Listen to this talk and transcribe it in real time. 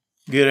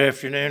Good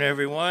afternoon,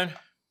 everyone.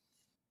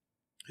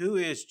 Who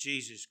is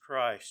Jesus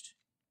Christ?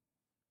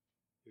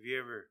 Have you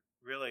ever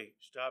really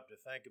stopped to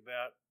think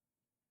about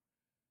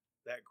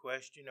that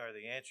question or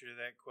the answer to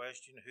that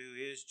question? Who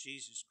is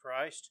Jesus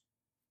Christ?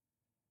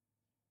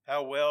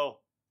 How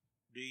well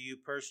do you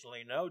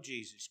personally know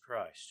Jesus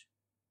Christ?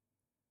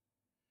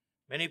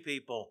 Many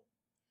people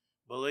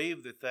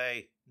believe that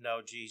they know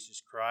Jesus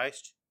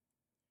Christ,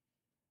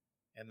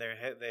 and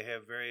they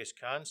have various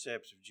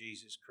concepts of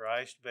Jesus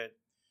Christ, but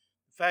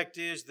the fact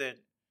is that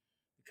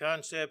the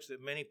concepts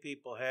that many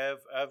people have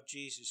of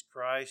Jesus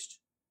Christ,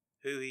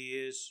 who he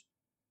is,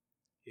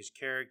 his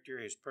character,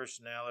 his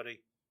personality,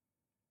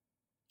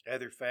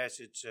 other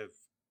facets of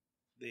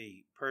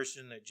the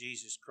person that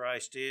Jesus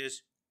Christ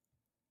is,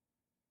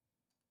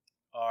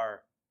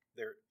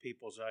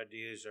 people's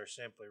ideas are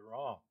simply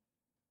wrong.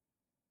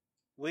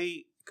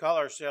 We call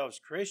ourselves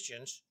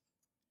Christians,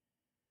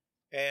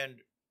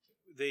 and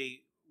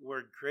the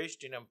word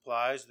Christian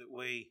implies that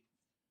we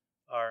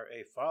are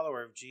a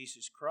follower of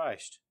Jesus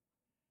Christ.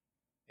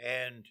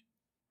 And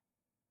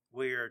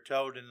we are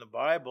told in the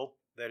Bible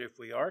that if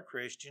we are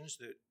Christians,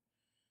 that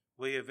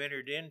we have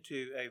entered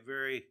into a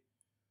very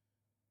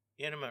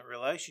intimate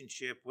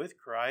relationship with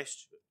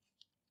Christ,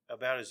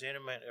 about as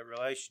intimate a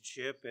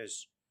relationship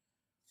as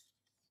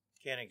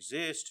can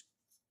exist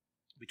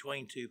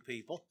between two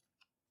people.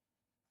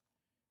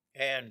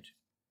 And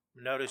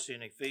notice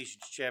in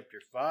Ephesians chapter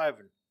 5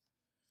 and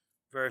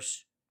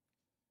verse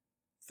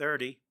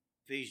 30,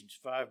 Ephesians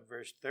 5 and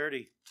verse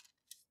 30,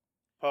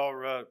 Paul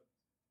wrote,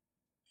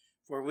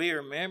 "For we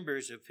are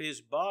members of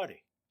his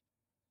body,"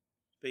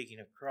 speaking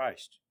of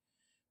Christ.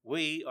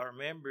 "We are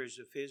members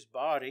of his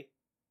body,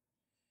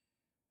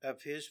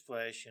 of his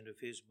flesh, and of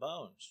his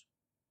bones."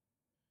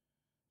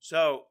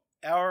 So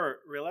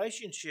our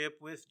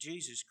relationship with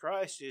Jesus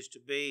Christ is to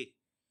be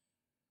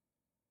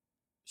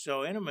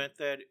so intimate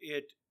that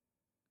it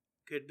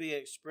could be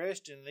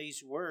expressed in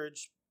these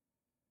words,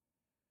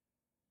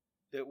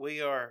 that we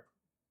are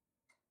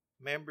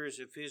members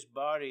of his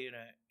body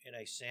in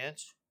a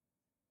sense,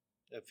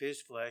 of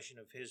his flesh and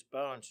of his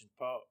bones. And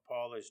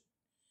Paul is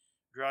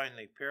drawing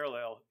the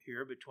parallel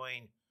here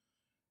between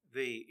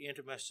the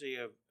intimacy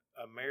of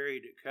a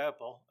married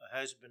couple, a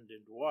husband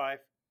and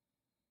wife,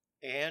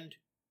 and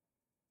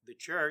the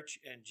church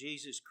and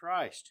Jesus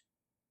Christ.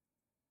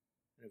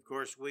 And of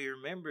course, we are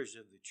members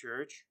of the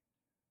church.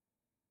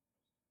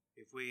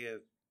 If we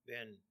have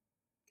been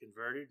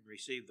converted and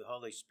received the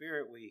Holy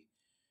Spirit, we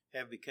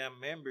have become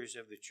members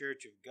of the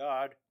church of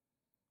God,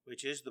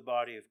 which is the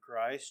body of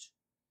Christ,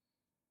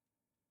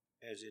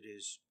 as it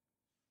is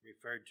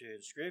referred to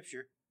in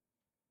Scripture.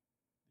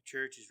 The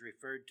church is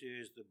referred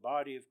to as the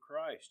body of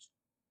Christ.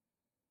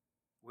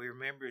 We are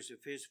members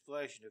of his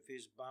flesh and of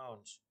his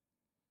bones.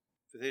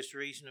 For this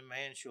reason, a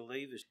man shall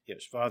leave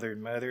his father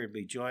and mother and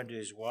be joined to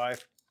his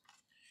wife,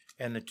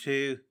 and the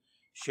two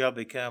shall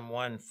become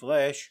one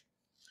flesh.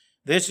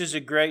 This is a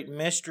great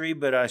mystery,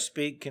 but I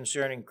speak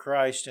concerning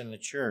Christ and the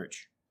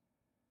church.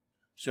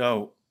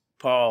 So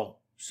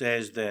Paul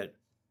says that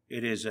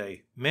it is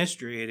a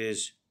mystery. It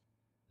is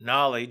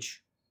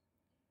knowledge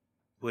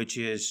which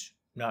is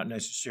not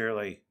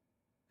necessarily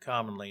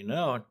commonly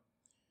known,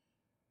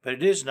 but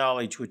it is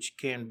knowledge which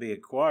can be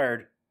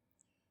acquired.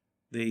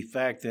 The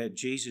fact that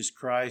Jesus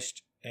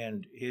Christ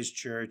and his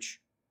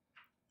church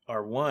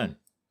are one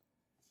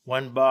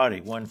body,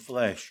 one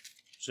flesh,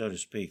 so to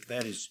speak.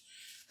 That is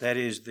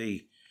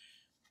the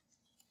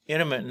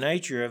intimate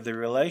nature of the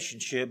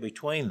relationship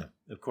between them.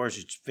 Of course,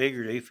 it's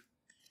figurative,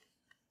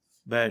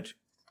 but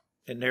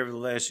it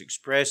nevertheless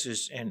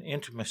expresses an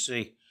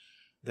intimacy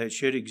that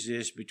should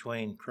exist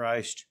between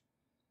Christ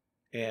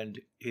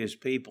and his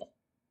people.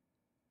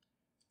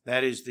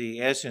 That is the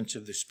essence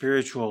of the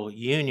spiritual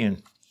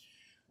union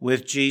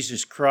with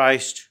Jesus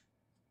Christ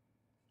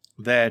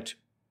that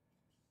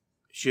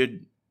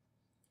should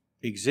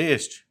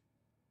exist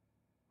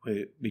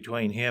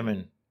between him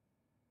and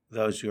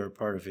those who are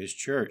part of his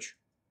church.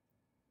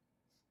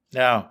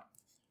 Now,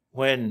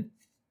 when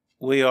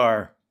we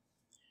are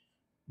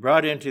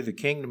brought into the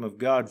kingdom of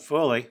God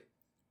fully,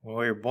 when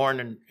we are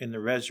born in the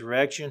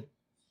resurrection,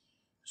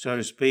 so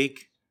to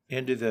speak,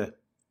 into the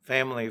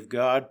family of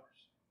God,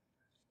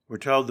 we're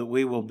told that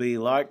we will be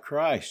like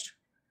Christ.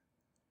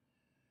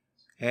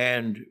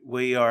 And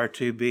we are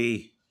to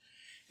be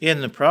in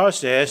the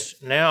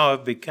process now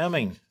of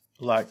becoming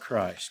like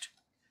Christ.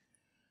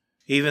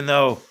 Even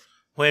though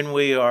when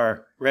we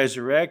are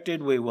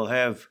resurrected, we will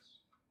have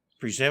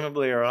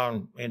presumably our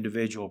own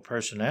individual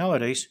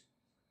personalities,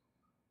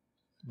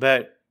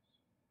 but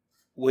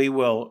we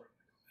will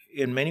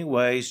in many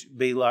ways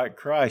be like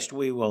Christ.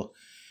 We will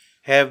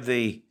have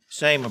the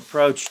same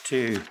approach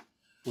to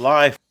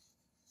life,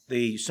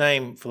 the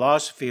same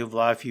philosophy of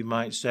life, you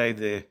might say,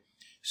 the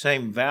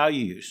same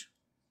values,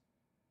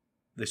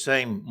 the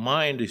same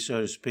mind,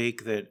 so to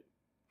speak, that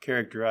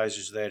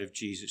characterizes that of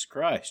Jesus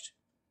Christ.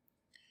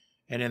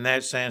 And in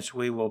that sense,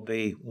 we will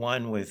be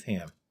one with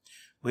him.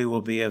 We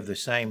will be of the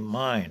same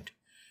mind,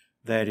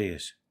 that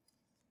is.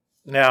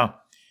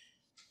 Now,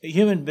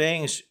 human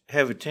beings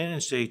have a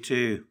tendency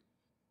to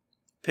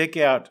pick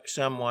out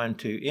someone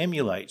to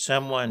emulate,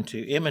 someone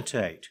to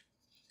imitate,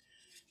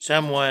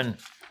 someone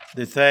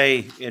that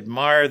they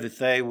admire, that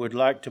they would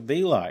like to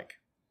be like.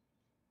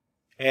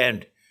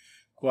 And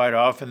quite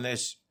often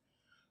this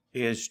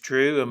is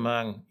true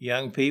among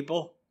young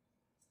people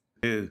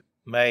who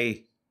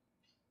may,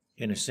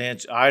 in a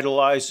sense,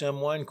 idolize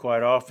someone.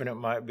 Quite often it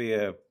might be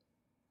a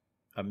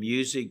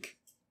music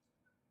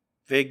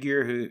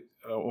figure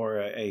or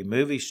a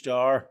movie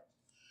star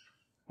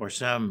or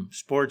some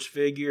sports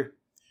figure.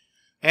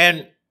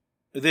 And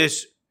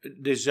this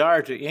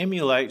desire to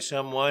emulate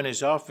someone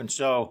is often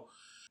so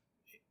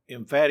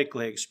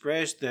emphatically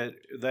expressed that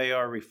they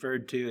are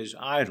referred to as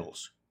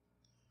idols.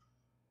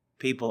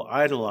 People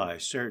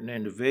idolize certain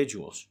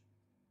individuals.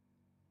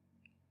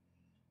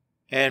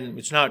 And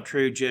it's not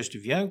true just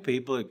of young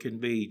people, it can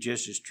be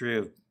just as true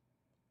of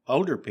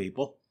older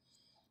people.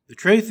 The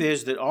truth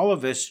is that all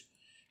of us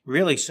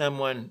really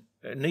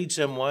need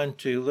someone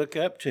to look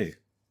up to.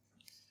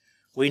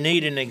 We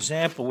need an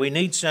example. We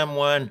need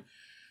someone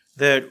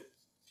that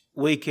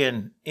we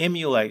can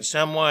emulate,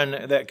 someone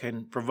that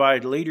can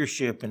provide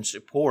leadership and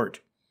support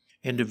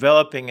in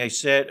developing a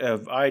set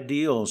of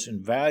ideals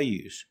and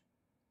values,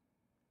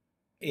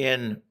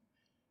 in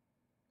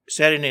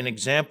setting an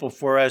example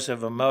for us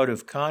of a mode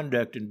of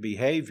conduct and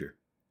behavior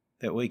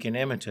that we can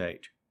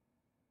imitate.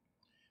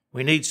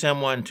 We need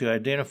someone to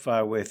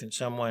identify with and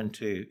someone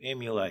to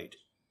emulate.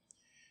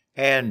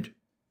 And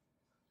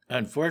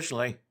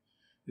unfortunately,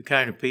 the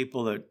kind of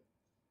people that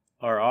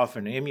are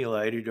often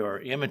emulated or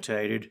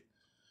imitated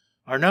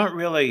are not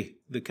really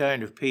the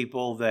kind of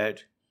people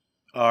that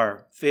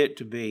are fit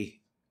to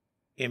be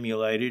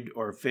emulated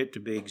or fit to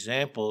be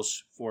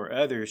examples for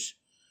others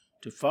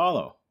to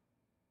follow.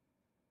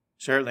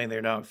 Certainly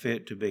they're not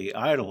fit to be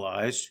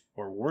idolized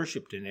or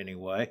worshipped in any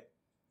way.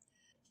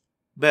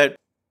 But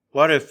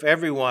what if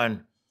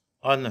everyone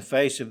on the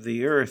face of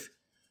the earth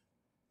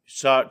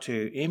sought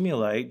to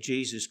emulate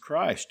Jesus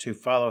Christ, to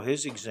follow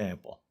his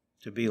example,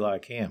 to be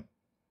like him?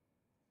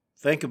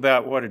 Think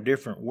about what a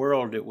different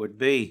world it would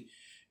be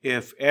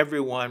if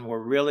everyone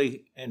were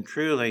really and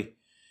truly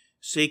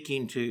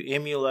seeking to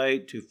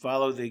emulate, to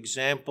follow the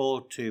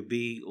example, to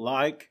be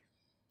like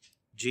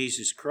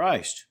Jesus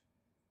Christ.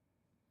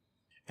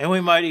 And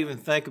we might even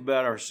think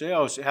about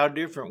ourselves, how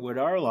different would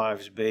our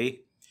lives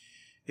be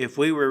if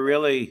we were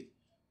really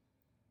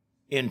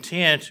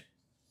intent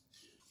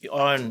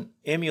on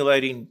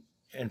emulating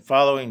and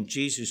following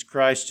Jesus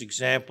Christ's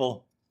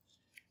example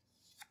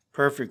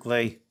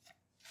perfectly,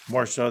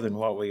 more so than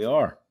what we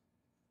are.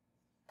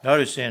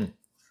 Notice in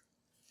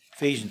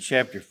Ephesians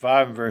chapter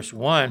 5 and verse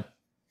 1,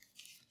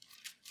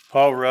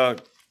 Paul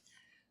wrote,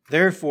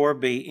 "Therefore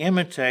be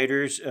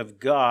imitators of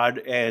God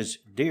as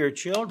dear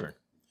children."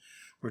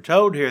 We're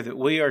told here that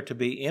we are to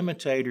be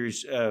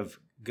imitators of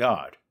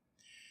God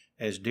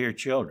as dear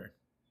children.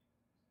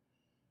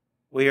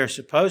 We are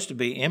supposed to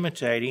be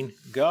imitating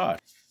God,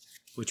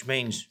 which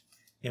means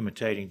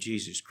imitating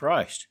Jesus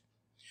Christ.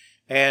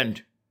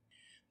 And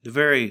the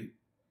very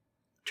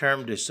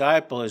term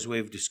disciple, as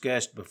we've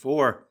discussed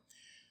before,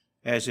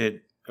 as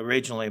it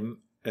originally,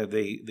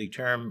 the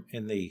term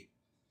in the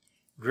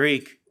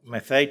Greek,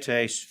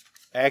 mathetes,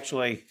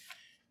 actually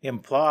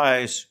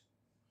implies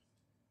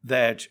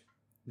that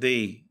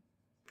the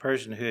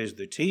person who is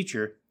the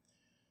teacher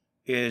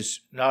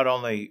is not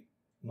only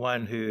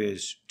one who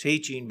is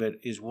teaching, but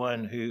is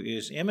one who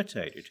is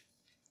imitated,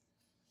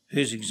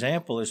 whose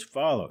example is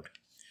followed.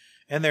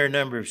 And there are a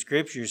number of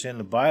scriptures in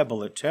the Bible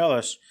that tell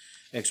us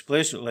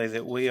explicitly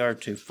that we are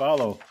to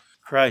follow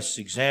Christ's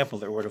example,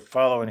 that we're to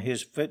follow in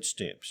his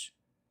footsteps.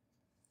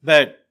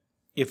 But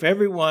if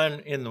everyone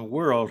in the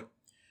world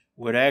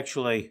would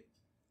actually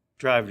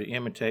strive to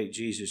imitate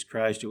Jesus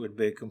Christ, it would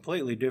be a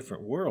completely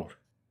different world.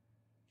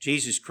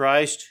 Jesus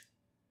Christ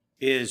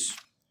is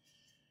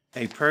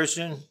a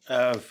person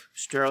of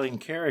sterling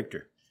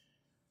character.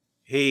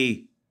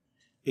 He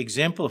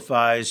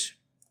exemplifies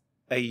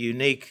a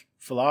unique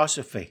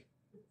philosophy.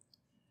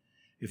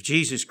 If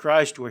Jesus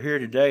Christ were here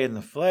today in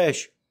the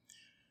flesh,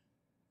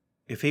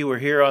 if he were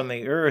here on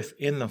the earth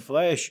in the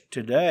flesh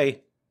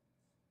today,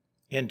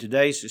 in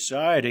today's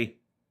society,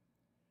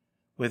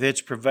 with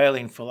its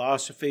prevailing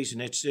philosophies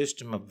and its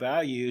system of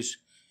values,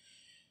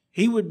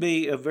 he would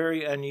be a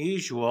very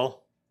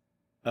unusual,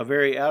 a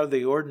very out of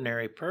the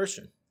ordinary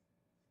person.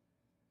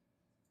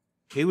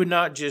 He would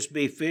not just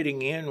be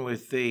fitting in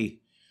with the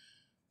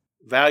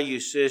value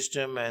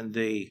system and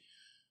the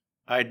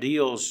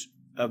ideals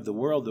of the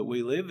world that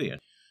we live in.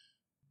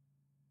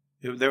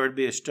 There would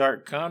be a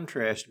stark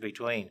contrast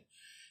between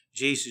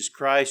Jesus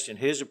Christ and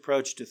his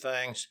approach to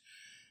things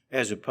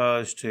as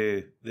opposed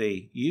to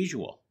the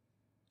usual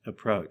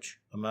approach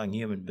among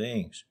human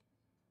beings.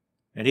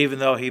 And even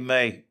though he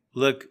may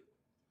look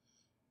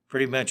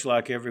pretty much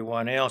like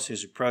everyone else,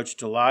 his approach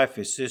to life,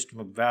 his system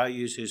of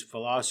values, his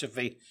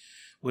philosophy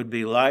would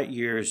be light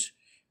years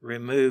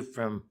removed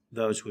from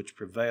those which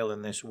prevail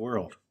in this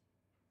world.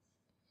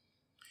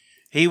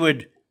 He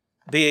would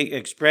be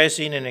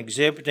expressing and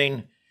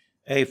exhibiting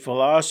a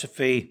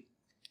philosophy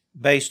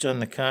based on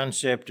the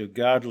concept of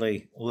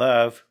godly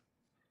love,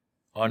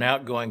 on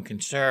outgoing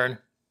concern,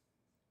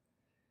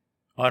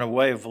 on a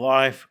way of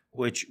life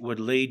which would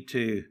lead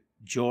to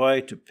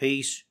joy, to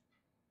peace,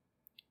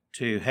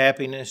 to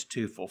happiness,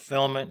 to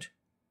fulfillment,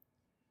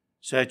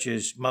 such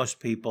as most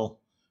people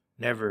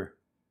never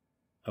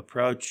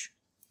approach,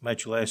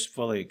 much less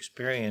fully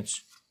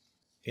experience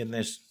in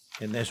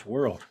this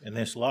world, in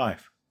this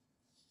life.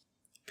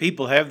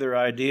 People have their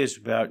ideas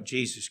about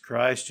Jesus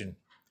Christ and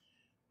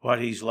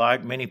what he's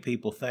like. Many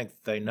people think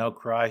that they know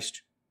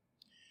Christ,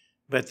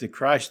 but the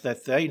Christ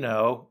that they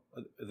know,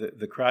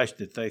 the Christ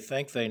that they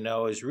think they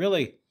know, is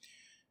really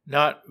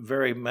not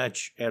very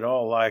much at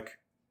all like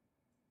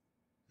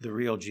the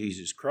real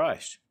Jesus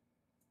Christ.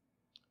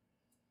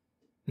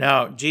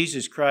 Now,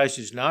 Jesus Christ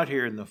is not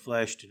here in the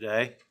flesh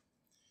today.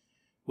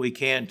 We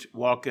can't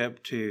walk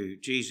up to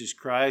Jesus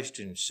Christ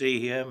and see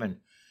him and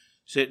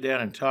sit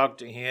down and talk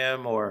to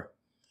him or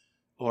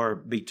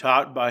be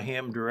taught by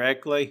him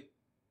directly,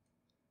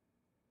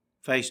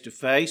 face to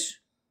face.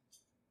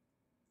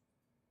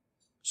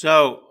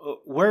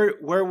 So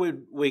where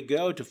would we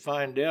go to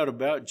find out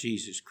about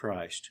Jesus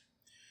Christ?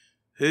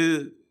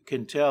 Who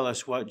can tell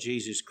us what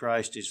Jesus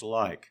Christ is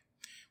like?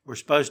 We're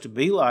supposed to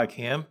be like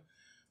him,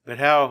 but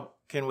how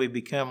can we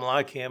become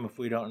like him if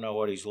we don't know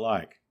what he's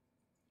like?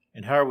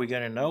 And how are we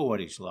going to know what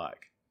he's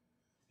like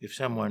if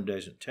someone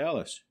doesn't tell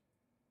us?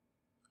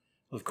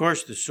 Of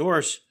course, the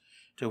source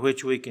to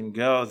which we can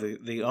go,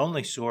 the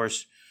only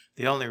source,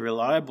 the only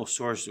reliable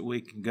source that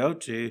we can go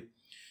to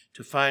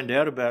find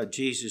out about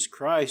Jesus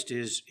Christ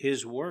is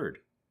his word.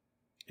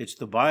 It's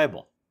the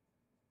Bible.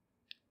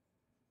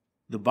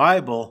 The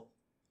Bible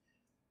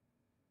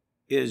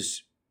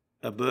is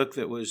a book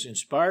that was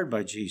inspired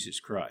by Jesus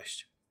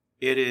Christ.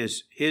 It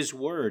is his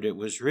word. It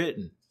was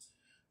written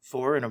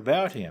for and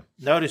about him.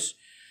 Notice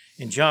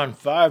in John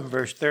 5,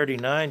 verse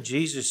 39,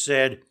 Jesus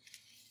said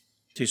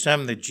to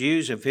some of the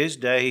Jews of his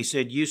day, he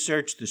said, "You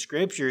search the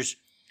scriptures,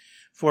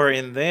 for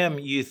in them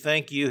you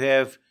think you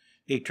have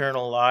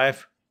eternal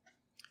life,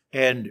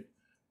 and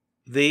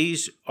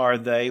these are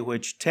they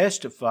which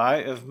testify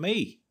of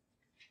me."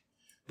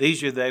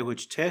 These are they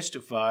which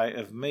testify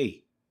of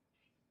me.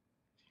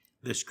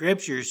 The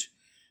scriptures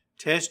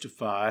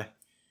testify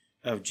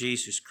of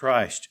Jesus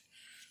Christ.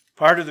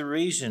 Part of the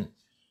reason,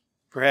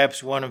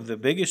 perhaps one of the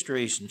biggest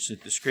reasons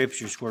that the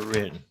scriptures were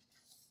written,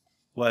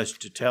 was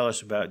to tell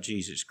us about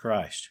Jesus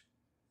Christ.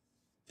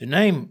 The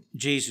name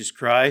Jesus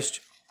Christ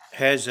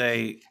has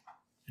a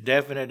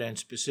definite and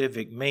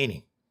specific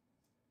meaning.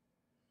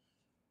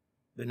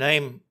 The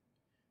name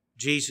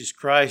Jesus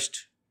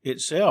Christ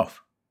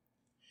itself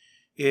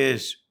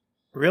is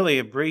really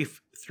a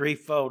brief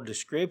threefold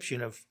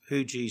description of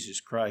who Jesus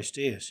Christ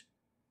is.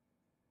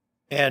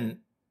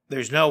 And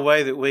there's no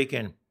way that we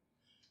can,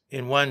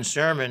 in one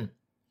sermon,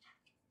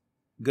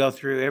 go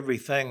through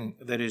everything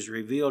that is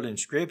revealed in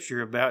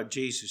Scripture about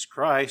Jesus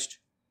Christ.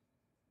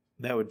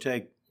 That would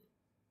take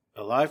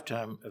a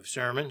lifetime of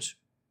sermons.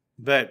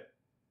 But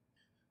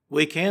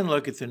we can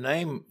look at the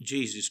name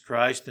Jesus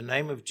Christ, the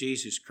name of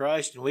Jesus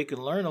Christ, and we can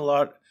learn a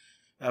lot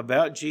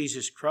about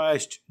Jesus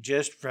Christ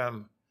just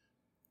from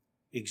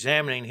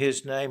examining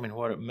his name and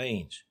what it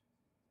means.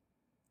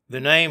 The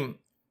name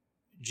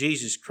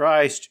Jesus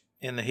Christ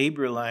in the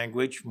Hebrew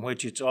language, from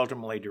which it's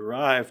ultimately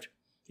derived,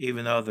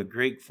 even though the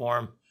Greek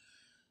form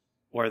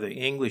or the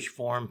English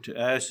form to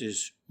us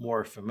is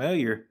more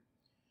familiar,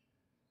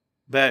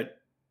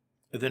 but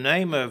the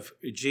name of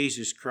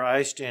Jesus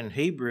Christ in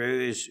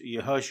Hebrew is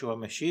Yehoshua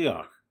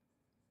Mashiach.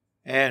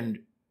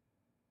 And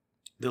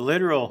the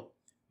literal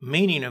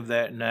meaning of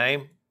that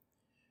name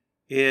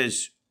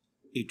is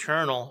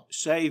eternal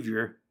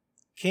Savior,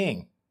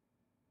 King,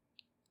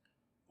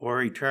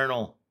 or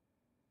eternal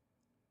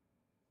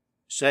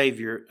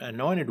Savior,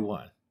 Anointed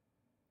One,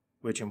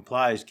 which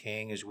implies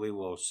King, as we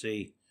will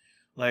see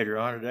later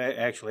on. It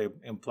actually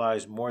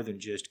implies more than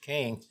just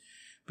King,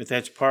 but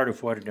that's part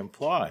of what it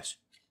implies.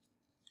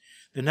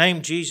 The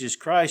name Jesus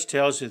Christ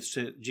tells us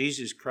that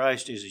Jesus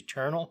Christ is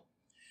eternal,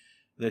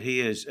 that he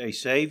is a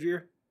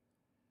Savior,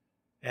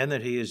 and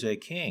that he is a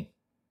King.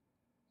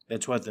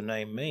 That's what the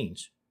name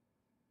means.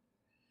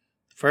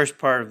 The first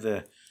part of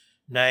the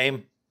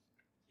name,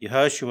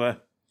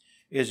 Yehoshua,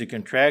 is a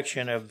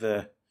contraction of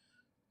the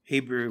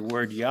Hebrew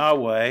word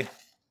Yahweh,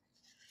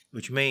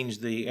 which means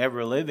the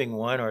ever-living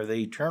one or the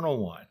eternal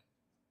one.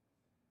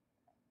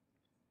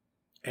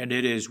 And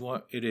it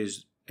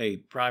is a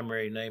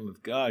primary name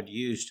of God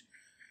used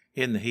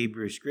in the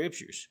Hebrew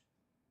Scriptures.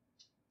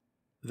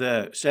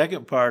 The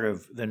second part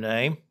of the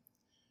name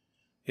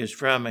is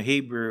from a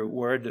Hebrew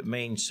word that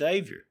means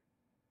Savior.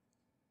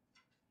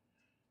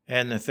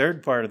 And the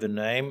third part of the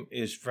name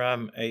is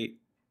from a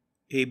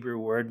Hebrew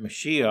word,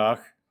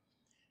 Mashiach,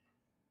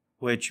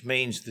 which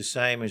means the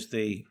same as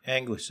the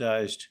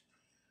anglicized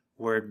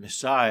word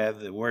Messiah.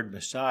 The word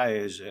Messiah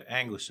is an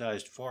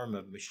anglicized form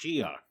of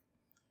Mashiach,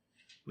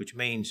 which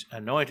means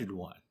anointed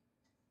one.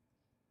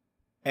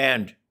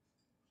 And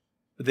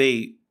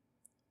the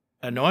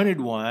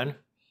anointed one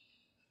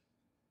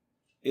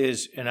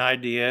is an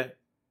idea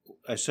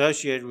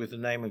associated with the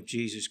name of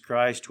Jesus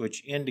Christ,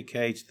 which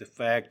indicates the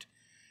fact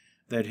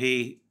that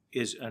he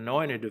is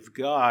anointed of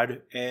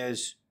God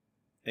as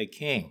a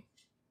king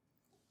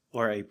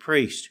or a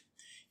priest.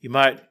 You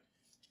might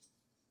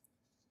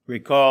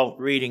recall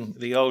reading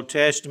the Old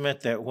Testament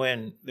that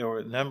when there were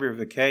a number of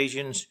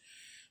occasions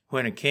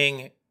when a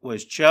king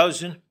was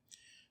chosen,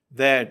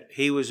 that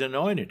he was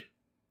anointed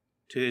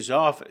to his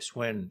office.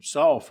 When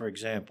Saul, for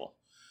example,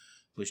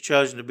 was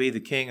chosen to be the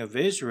king of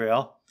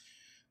Israel,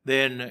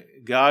 then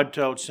God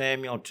told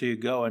Samuel to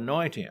go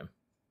anoint him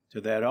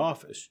to that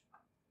office.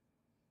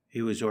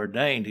 He was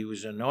ordained, he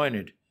was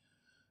anointed,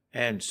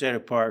 and set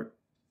apart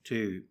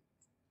to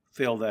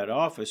fill that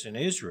office in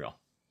Israel.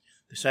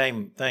 The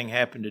same thing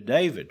happened to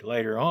David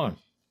later on,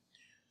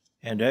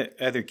 and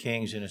other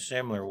kings in a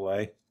similar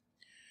way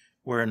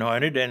were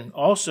anointed. And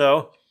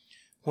also,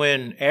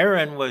 when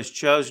Aaron was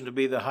chosen to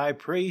be the high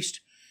priest,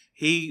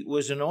 he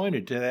was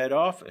anointed to that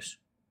office.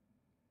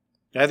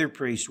 Other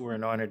priests were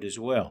anointed as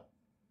well.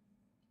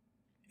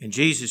 In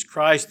Jesus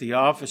Christ, the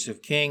office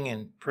of king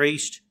and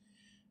priest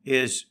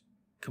is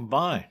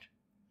combined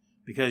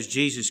because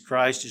Jesus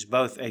Christ is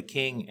both a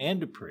king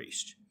and a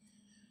priest.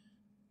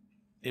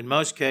 In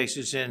most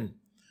cases, in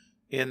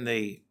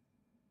the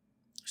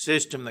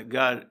system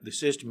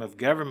of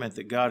government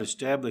that God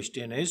established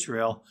in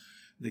Israel,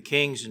 the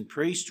kings and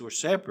priests were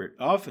separate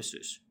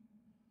offices.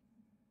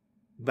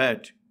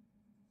 But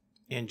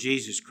in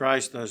Jesus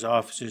Christ, those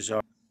offices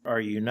are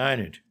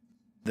united.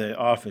 The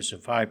office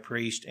of high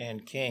priest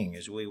and king,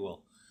 as we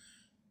will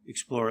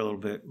explore a little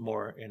bit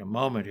more in a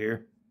moment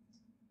here.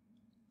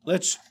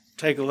 Let's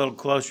take a little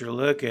closer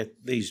look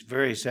at these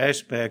various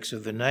aspects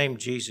of the name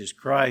Jesus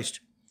Christ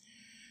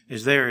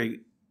as they're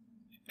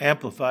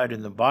amplified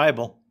in the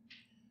Bible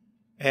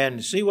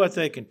and see what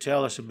they can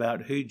tell us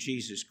about who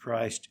Jesus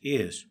Christ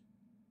is.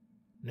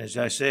 And as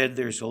I said,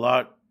 there's a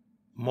lot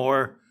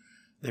more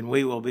than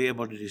we will be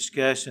able to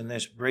discuss in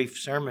this brief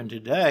sermon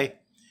today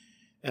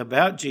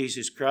about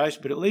Jesus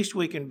Christ, but at least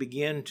we can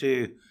begin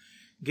to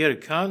get a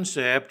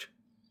concept,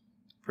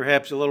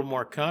 perhaps a little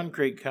more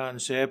concrete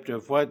concept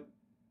of what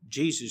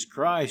Jesus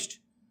Christ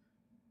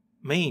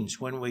means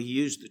when we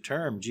use the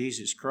term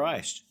Jesus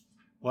Christ.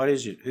 What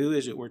is it? Who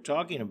is it we're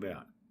talking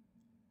about?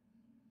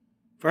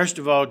 First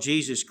of all,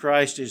 Jesus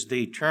Christ is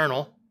the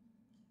eternal.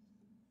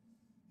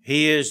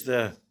 He is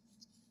the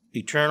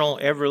eternal,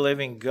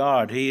 ever-living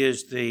God. He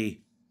is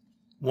the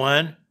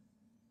one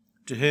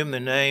to whom the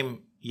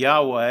name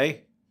Yahweh,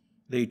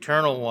 the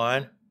Eternal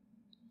One,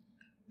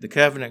 the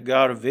covenant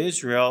God of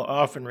Israel,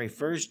 often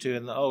refers to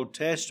in the Old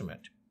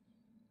Testament.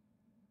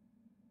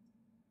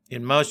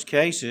 In most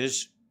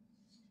cases,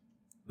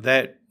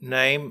 that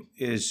name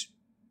is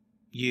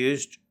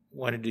used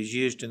when it is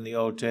used in the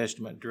Old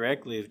Testament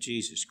directly of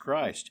Jesus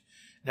Christ.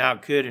 Now,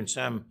 it could in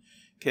some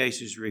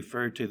cases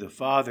refer to the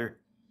Father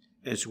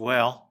as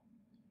well,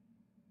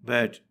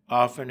 but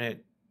often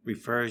it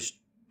refers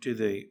to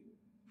the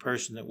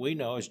person that we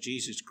know as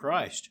Jesus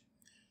Christ,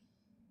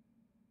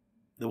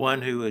 the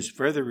one who is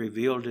further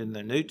revealed in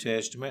the New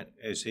Testament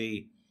as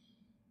he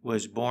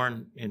was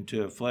born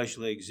into a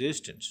fleshly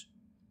existence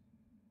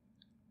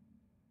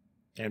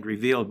and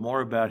revealed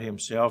more about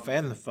himself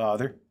and the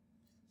Father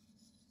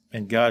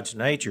and God's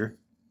nature.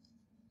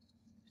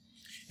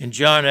 In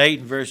John 8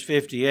 and verse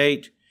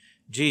 58,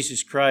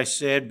 Jesus Christ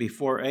said,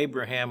 "Before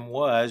Abraham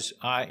was,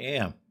 I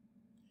am."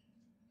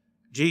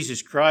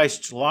 Jesus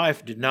Christ's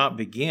life did not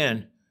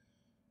begin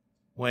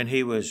when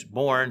he was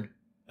born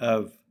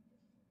of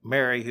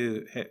Mary,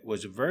 who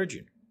was a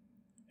virgin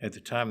at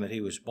the time that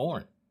he was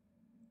born.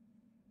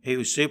 He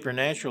was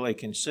supernaturally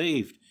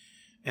conceived,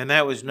 and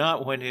that was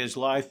not when his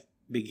life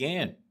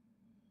began,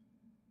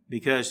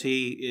 because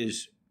he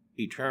is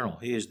eternal.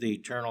 He is the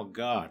eternal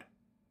God.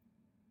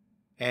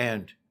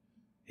 And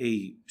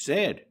he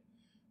said,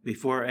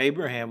 "Before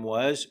Abraham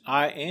was,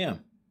 I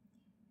am."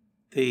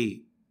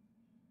 The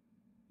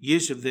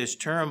use of this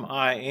term,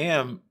 I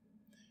am,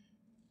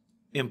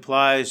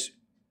 implies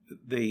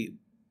the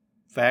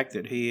fact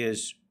that he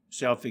is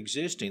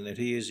self-existing, that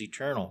he is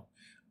eternal.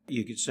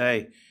 You could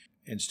say,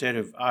 instead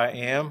of I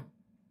am,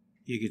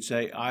 you could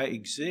say I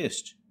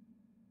exist,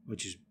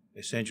 which is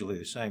essentially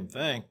the same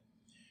thing.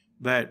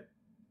 But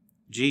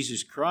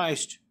Jesus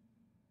Christ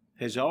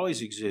has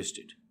always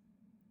existed.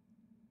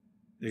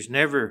 There's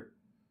never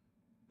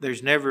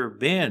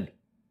been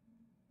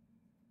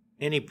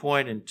any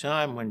point in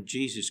time when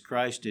Jesus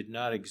Christ did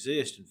not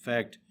exist. In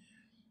fact,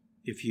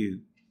 if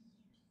you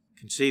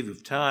conceive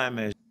of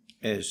time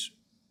as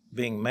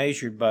being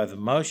measured by the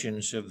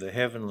motions of the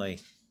heavenly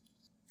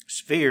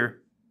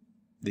sphere,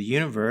 the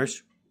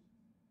universe,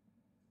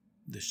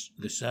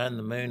 the sun,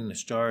 the moon, the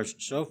stars,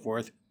 and so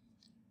forth,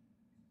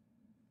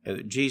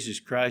 Jesus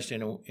Christ,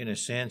 in a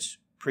sense,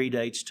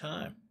 predates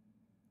time.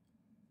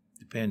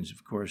 Depends,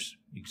 of course,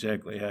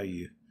 exactly how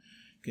you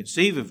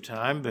conceive of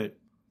time, but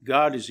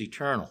God is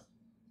eternal.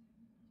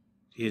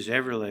 He is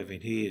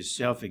ever-living. He is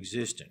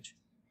self-existent.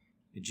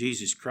 And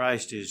Jesus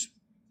Christ is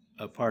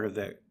a part of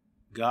that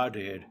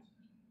Godhead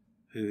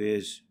who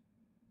is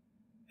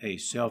a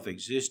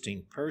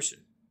self-existing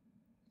person.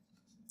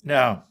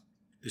 Now,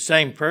 The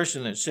same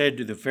person that said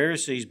to the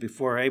Pharisees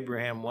before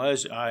Abraham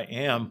was, I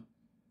am,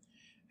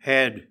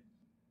 had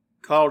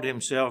called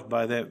himself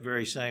by that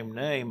very same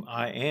name,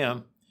 I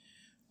am,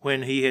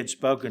 when he had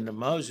spoken to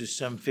Moses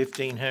some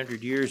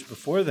 1,500 years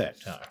before that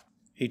time.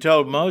 He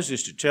told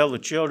Moses to tell the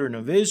children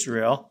of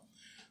Israel,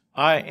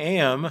 I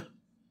am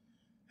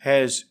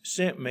has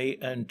sent me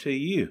unto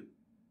you.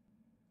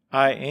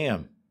 I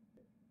am.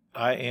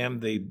 I am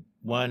the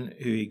one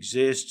who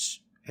exists,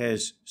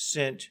 has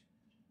sent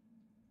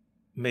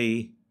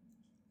me,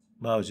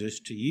 Moses,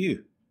 to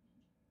you.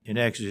 In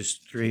Exodus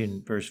 3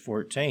 and verse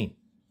 14.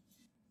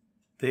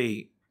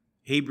 The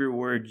Hebrew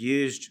word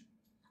used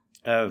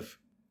of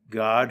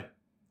God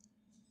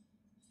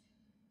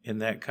in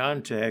that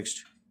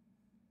context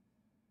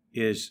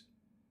is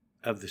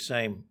of the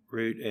same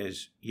root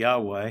as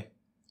Yahweh,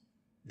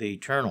 the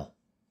eternal.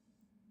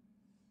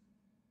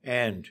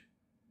 And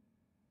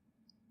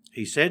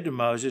he said to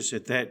Moses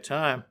at that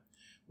time,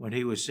 when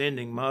he was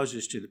sending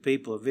Moses to the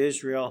people of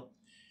Israel,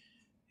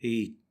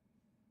 he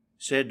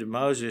said to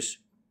Moses,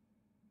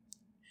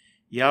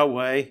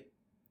 Yahweh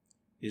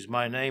is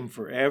my name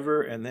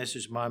forever, and this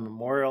is my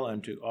memorial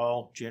unto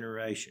all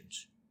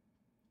generations.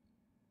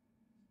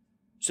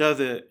 So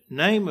the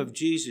name of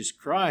Jesus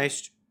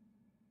Christ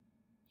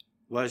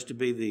was to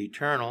be the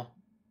eternal,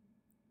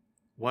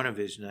 one of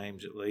his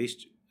names at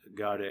least.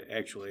 God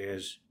actually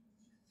has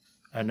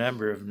a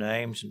number of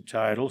names and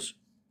titles,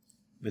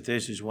 but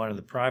this is one of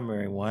the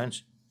primary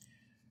ones.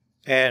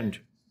 And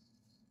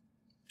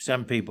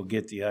some people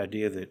get the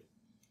idea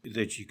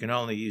that you can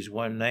only use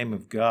one name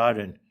of God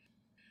and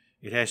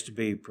it has to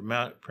be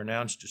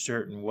pronounced a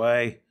certain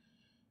way,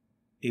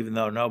 even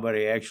though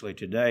nobody actually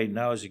today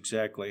knows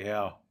exactly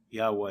how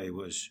Yahweh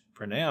was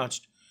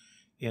pronounced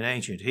in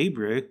ancient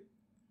Hebrew.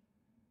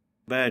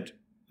 But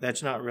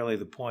that's not really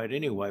the point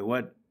anyway.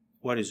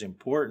 What is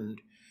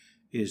important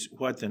is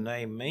what the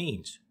name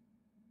means.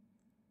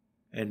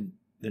 And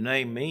the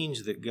name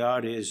means that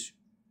God is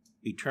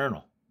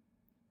eternal,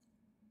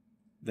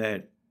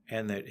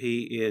 and that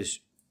he is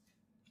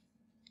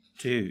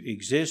to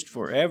exist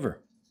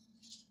forever.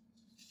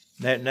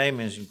 That name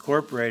is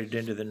incorporated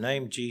into the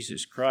name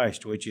Jesus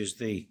Christ, which is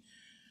the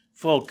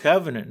full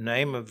covenant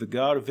name of the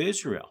God of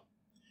Israel.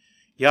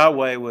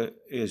 Yahweh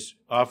is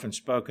often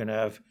spoken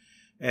of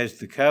as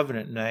the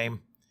covenant name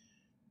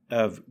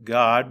of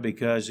God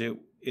because it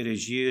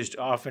is used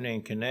often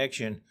in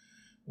connection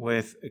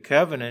with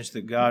covenants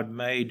that God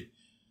made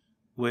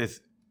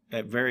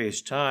at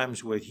various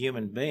times with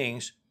human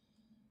beings,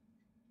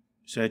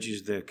 such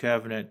as the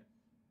covenant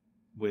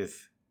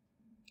with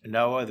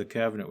Noah, the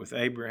covenant with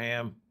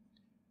Abraham,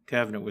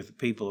 covenant with the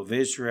people of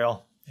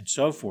Israel, and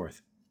so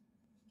forth.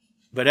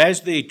 But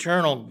as the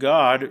eternal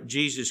God,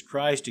 Jesus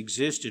Christ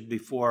existed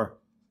before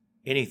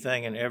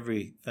anything and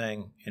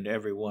everything and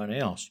everyone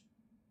else.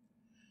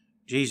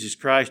 Jesus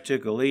Christ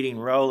took a leading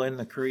role in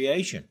the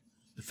creation,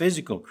 the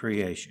physical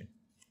creation.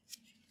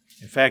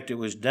 In fact, it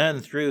was done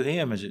through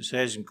him, as it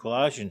says in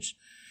Colossians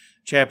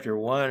chapter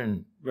 1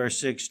 and verse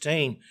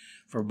 16,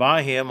 for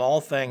by him all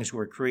things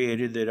were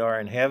created that are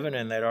in heaven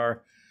and that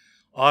are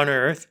on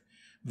earth,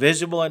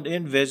 visible and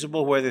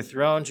invisible, whether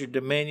thrones or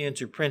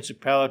dominions or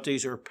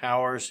principalities or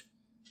powers.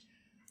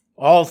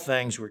 All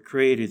things were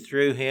created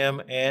through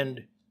him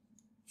and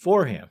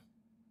for him.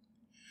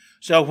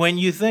 So when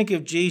you think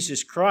of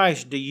Jesus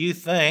Christ, do you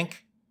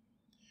think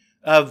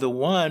of the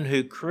one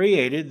who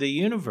created the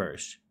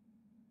universe?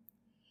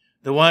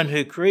 The one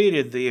who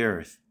created the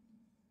earth,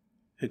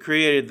 who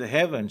created the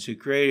heavens, who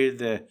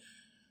created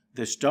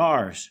the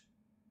stars,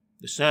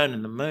 the sun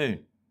and the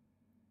moon,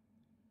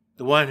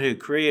 the one who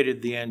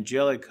created the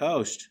angelic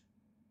host.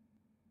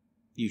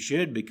 You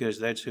should, because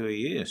that's who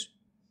he is.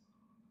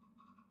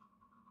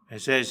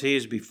 It says he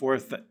is before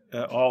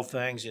all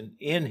things, and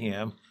in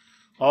him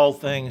all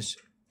things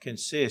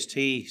consist.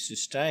 He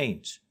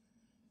sustains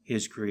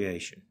his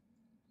creation.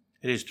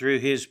 It is through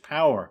his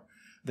power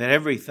that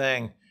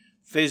everything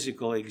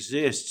physical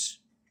exists.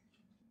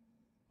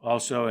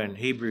 Also in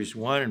Hebrews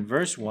 1 and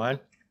verse 1,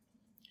 it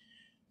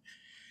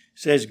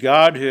says,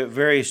 God, who at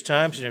various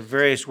times and in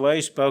various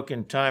ways spoke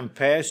in time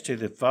past to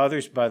the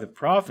fathers by the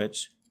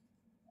prophets,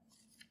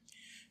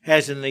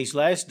 has in these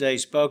last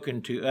days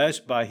spoken to us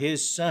by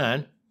his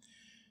Son,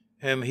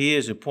 whom he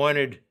has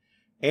appointed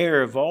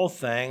heir of all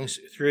things,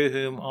 through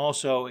whom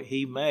also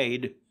he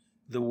made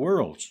the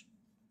worlds.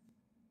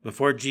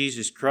 Before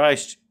Jesus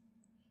Christ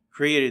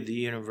created the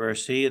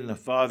universe, he and the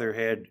Father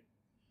had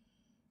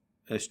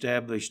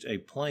established a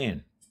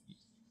plan,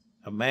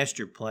 a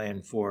master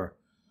plan for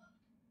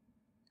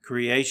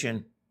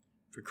creation,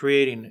 for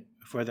creating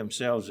for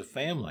themselves a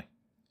family,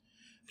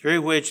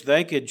 through which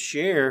they could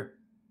share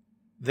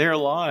their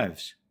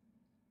lives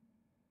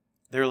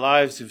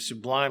of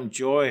sublime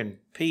joy and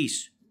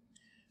peace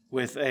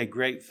with a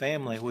great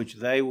family which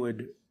they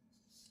would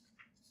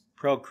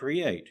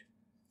procreate,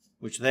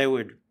 which they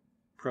would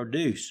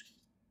produce.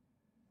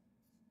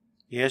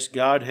 Yes,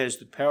 God has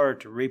the power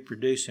to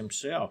reproduce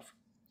himself.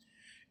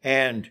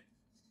 And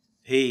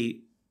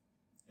he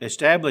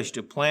established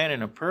a plan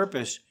and a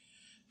purpose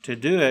to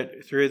do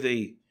it through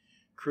the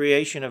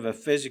creation of a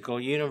physical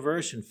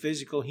universe and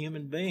physical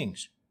human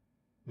beings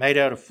made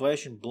out of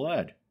flesh and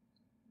blood.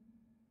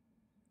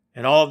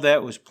 And all of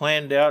that was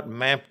planned out and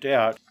mapped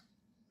out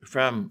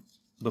from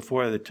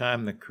before the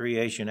time the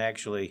creation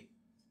actually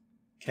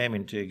came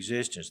into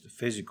existence, the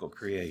physical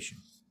creation.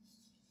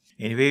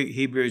 In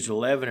Hebrews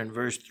 11 and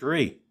verse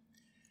 3,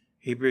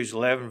 Hebrews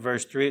 11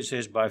 verse 3, it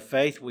says, "By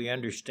faith we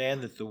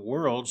understand that the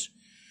worlds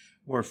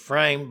were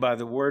framed by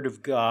the word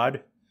of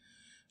God,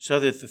 so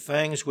that the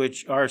things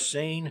which are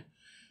seen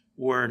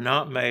were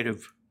not made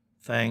of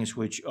things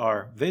which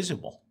are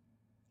visible."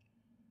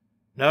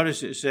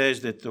 Notice it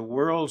says that the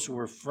worlds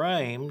were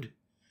framed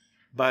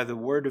by the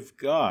word of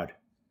God.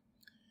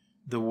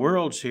 The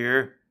worlds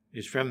here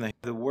is from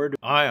the word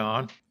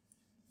ion,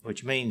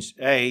 which means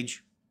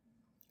age,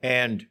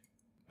 and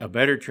a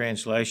better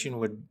translation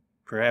would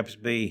perhaps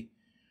be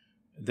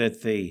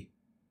that the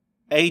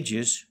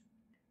ages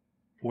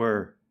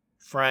were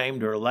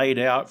framed or laid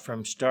out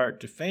from start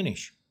to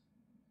finish,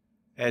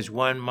 as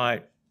one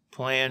might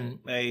plan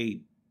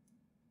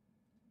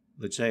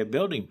let's say, a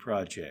building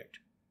project.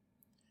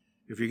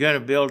 If you're going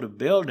to build a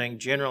building,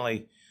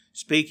 generally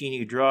speaking,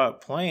 you draw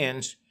up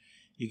plans,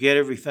 you get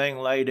everything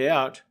laid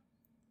out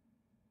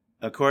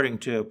according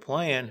to a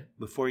plan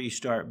before you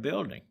start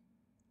building.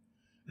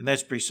 And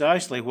that's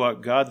precisely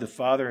what God the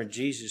Father and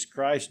Jesus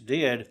Christ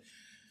did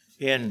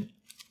in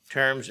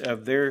terms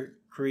of their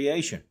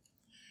creation.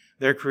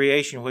 Their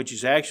creation, which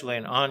is actually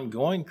an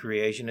ongoing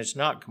creation, it's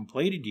not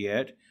completed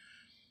yet.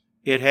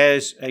 It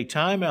has a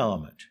time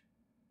element.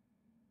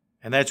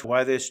 And that's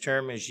why this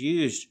term is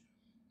used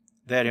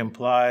that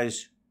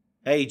implies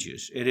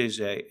ages. It is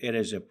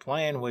a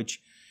plan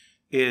which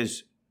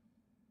is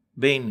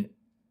being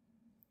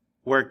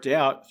worked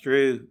out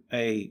through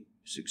a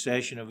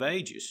succession of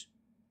ages.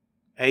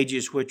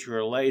 Ages which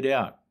are laid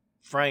out,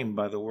 framed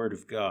by the Word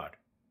of God.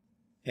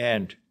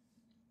 And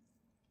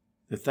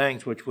the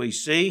things which we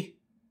see,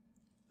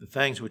 the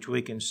things which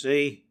we can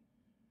see,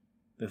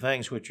 the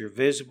things which are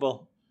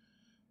visible,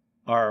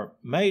 are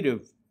made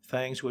of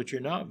things which are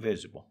not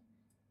visible.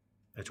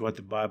 That's what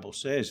the Bible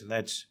says, and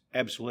that's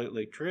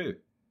absolutely true,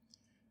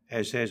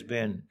 as has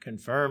been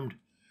confirmed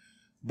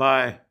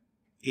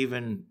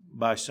even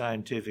by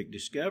scientific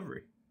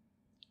discovery.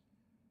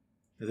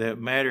 That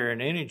matter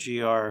and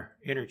energy are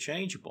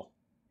interchangeable.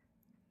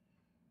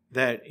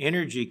 That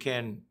energy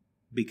can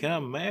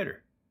become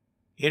matter.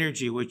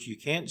 Energy which you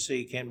can't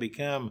see can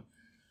become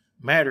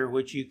matter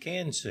which you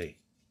can see.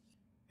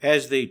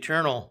 As the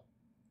eternal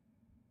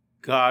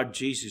God,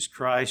 Jesus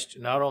Christ,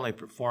 not only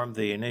performed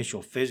the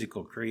initial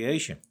physical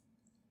creation,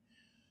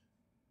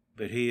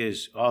 but He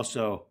is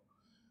also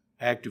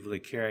actively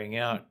carrying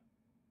out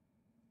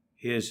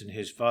His and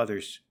His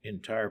Father's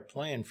entire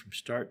plan from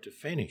start to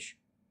finish.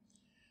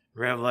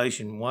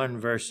 Revelation 1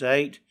 verse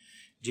 8,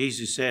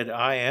 Jesus said,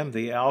 "I am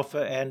the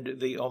Alpha and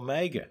the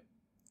Omega,"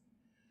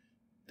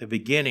 the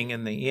beginning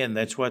and the end.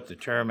 That's what the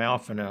term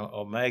Alpha and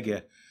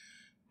Omega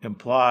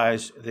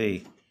implies.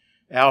 The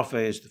Alpha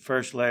is the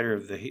first letter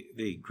of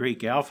the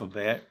Greek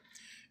alphabet,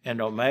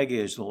 and Omega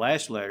is the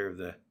last letter of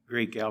the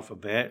Greek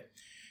alphabet.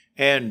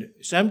 And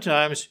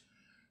sometimes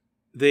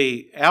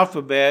the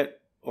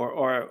alphabet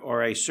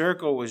or a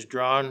circle was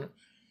drawn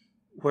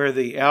where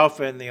the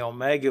Alpha and the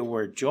Omega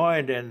were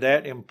joined, and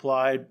that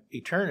implied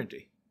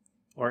eternity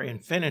or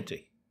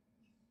infinity.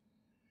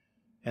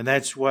 And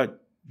that's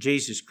what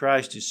Jesus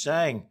Christ is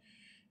saying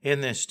in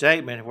this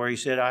statement where He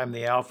said, "I am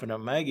the Alpha and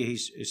Omega."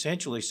 He's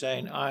essentially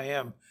saying, I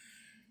am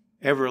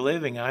ever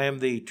living. I am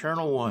the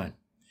eternal one.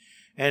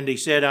 And He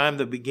said, I'm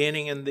the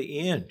beginning and the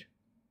end.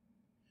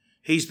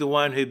 He's the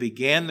one who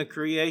began the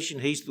creation.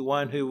 He's the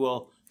one who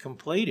will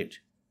complete it,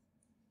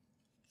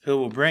 who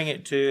will bring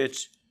it to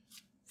its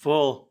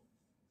full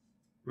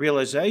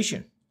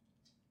realization.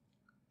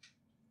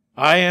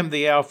 I am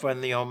the Alpha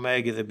and the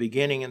Omega, the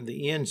beginning and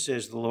the end,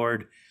 says the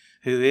Lord,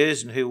 who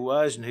is and who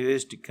was and who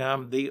is to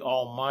come, the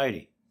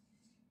Almighty.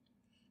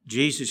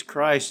 Jesus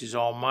Christ is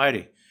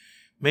Almighty.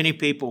 Many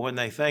people, when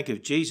they think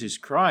of Jesus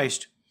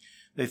Christ,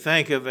 they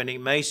think of an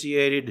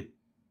emaciated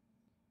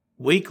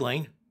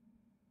weakling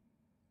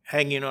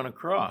hanging on a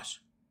cross.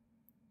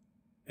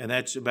 And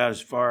that's about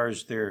as far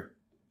as their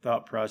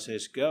thought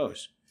process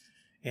goes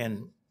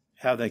and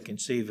how they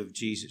conceive of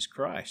Jesus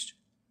Christ.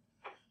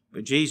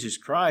 But Jesus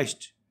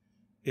Christ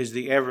is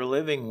the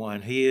ever-living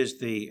one. He is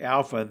the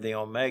Alpha, the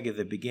Omega,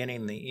 the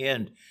beginning, the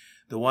end,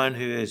 the one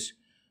who is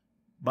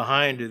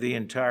behind the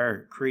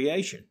entire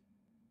creation.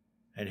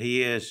 And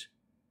He is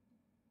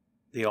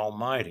the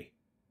Almighty.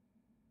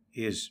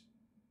 He's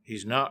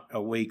not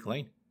a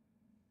weakling.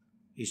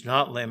 He's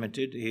not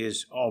limited. He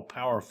is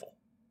all-powerful.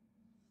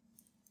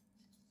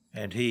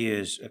 And He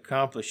is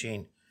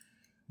accomplishing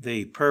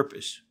the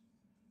purpose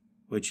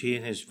which He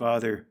and His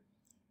Father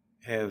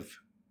have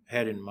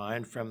had in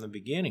mind from the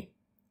beginning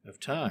of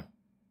time,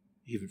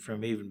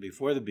 even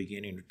before the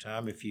beginning of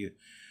time, if you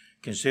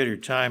consider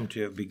time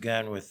to have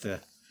begun with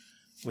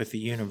the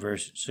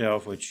universe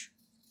itself, which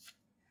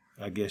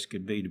I guess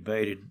could be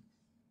debated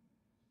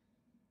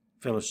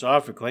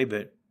philosophically,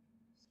 but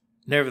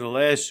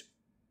Nevertheless,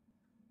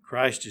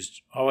 Christ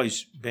has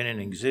always been in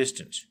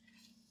existence,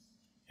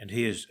 and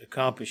he is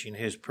accomplishing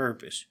his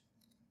purpose.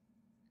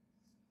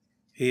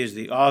 He is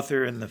the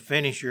author and the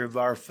finisher of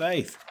our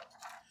faith.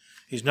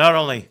 He's not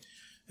only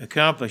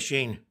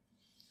accomplishing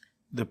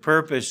the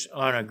purpose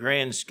on a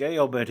grand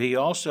scale, but he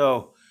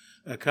also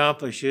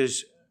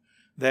accomplishes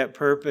that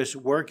purpose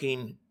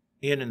working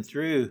in and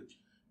through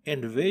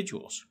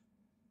individuals.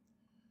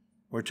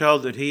 We're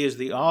told that he is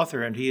the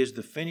author and he is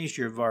the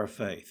finisher of our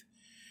faith.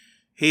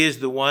 He is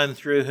the one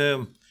through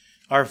whom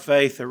our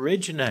faith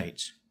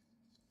originates.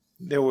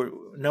 No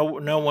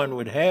one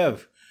would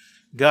have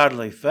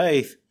godly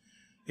faith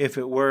if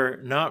it were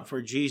not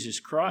for Jesus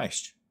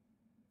Christ.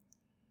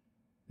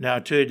 Now,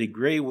 to a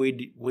degree,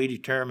 we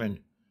determine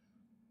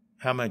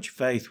how much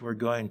faith we're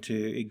going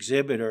to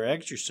exhibit or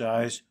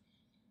exercise,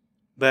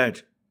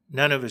 but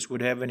none of us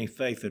would have any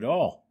faith at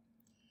all,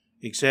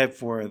 except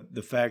for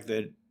the fact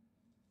that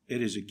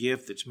it is a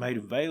gift that's made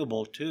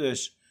available to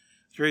us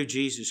through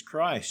Jesus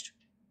Christ.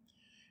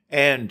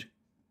 And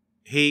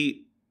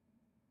he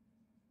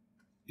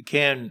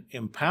can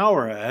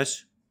empower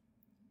us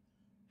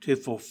to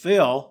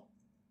fulfill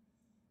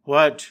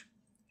what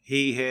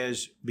he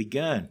has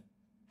begun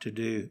to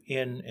do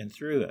in and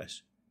through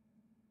us.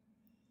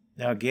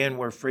 Now again,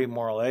 we're free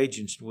moral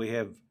agents. We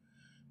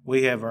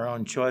have our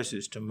own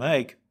choices to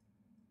make.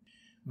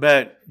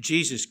 But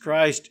Jesus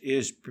Christ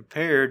is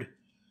prepared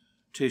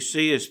to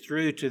see us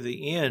through to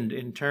the end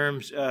in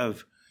terms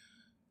of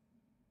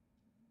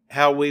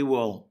how we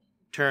will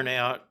turn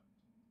out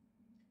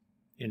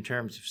in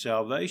terms of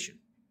salvation,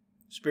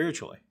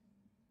 spiritually.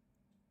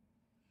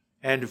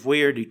 And if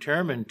we are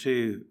determined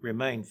to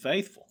remain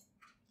faithful,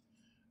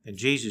 then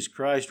Jesus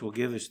Christ will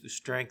give us the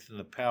strength and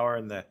the power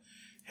and the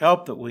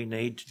help that we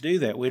need to do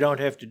that. We don't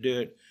have to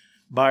do it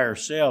by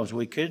ourselves.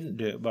 We couldn't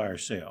do it by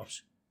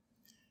ourselves.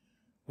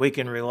 We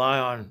can rely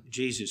on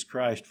Jesus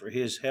Christ for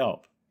his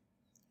help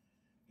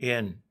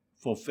in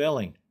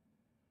fulfilling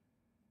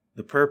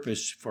the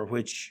purpose for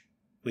which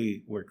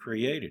we were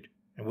created.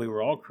 And we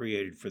were all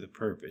created for the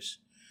purpose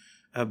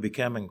of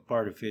becoming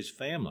part of his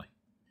family.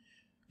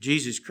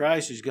 Jesus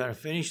Christ is going to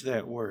finish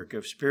that work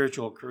of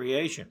spiritual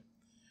creation.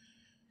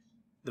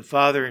 The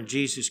Father and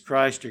Jesus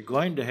Christ are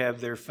going to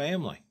have their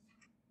family,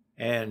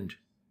 and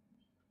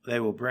they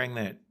will bring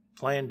that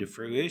plan to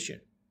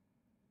fruition.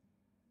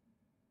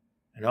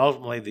 And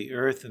ultimately, the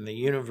earth and the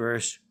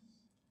universe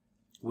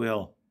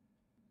will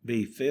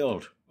be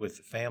filled with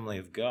the family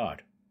of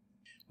God.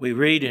 We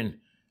read in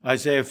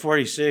Isaiah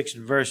 46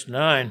 and verse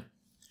 9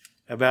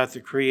 about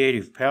the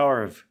creative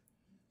power of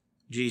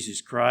Jesus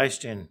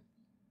Christ. In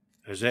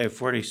Isaiah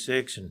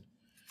 46 and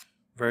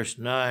verse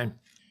 9,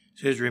 it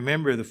says,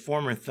 "Remember the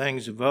former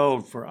things of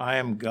old, for I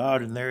am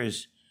God and there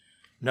is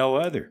no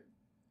other.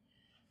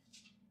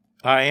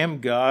 I am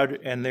God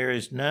and there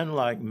is none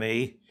like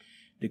me,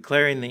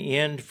 declaring the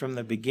end from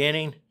the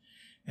beginning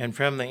and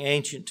from the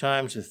ancient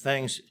times of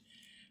things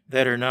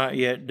that are not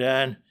yet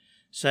done,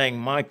 saying,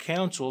 my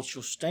counsel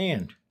shall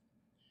stand,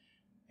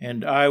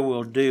 and I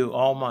will do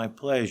all my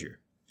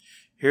pleasure."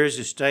 Here's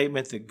a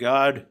statement that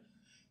God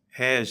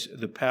has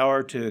the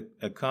power to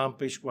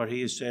accomplish what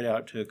he has set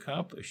out to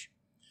accomplish,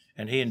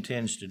 and he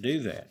intends to do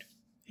that.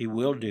 He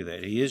will do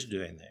that. He is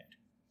doing that.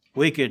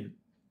 We could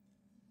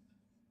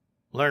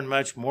learn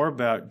much more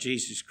about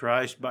Jesus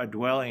Christ by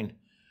dwelling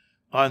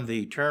on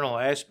the eternal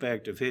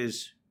aspect of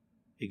his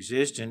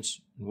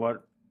existence and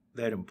what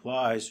that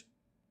implies.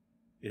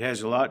 It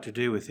has a lot to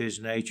do with his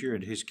nature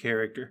and his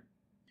character.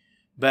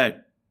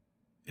 But,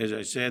 as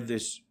I said,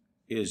 this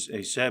is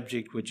a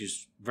subject which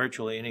is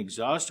virtually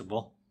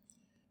inexhaustible.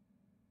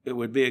 It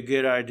would be a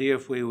good idea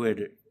if we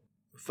would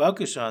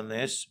focus on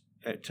this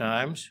at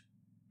times,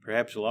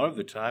 perhaps a lot of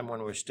the time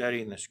when we're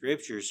studying the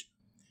Scriptures.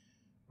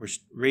 We're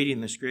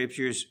reading the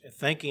Scriptures,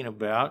 thinking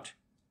about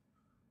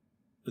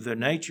the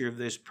nature of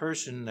this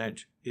person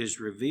that is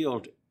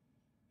revealed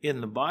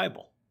in the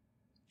Bible,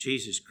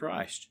 Jesus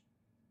Christ,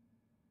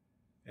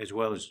 as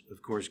well as,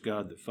 of course,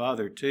 God the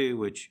Father too,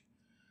 which,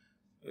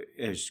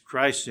 as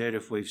Christ said,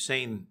 if we've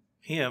seen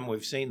him,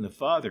 we've seen the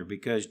Father,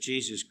 because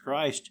Jesus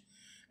Christ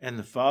and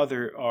the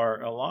Father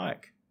are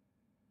alike.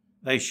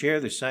 They share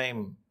the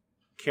same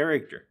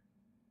character,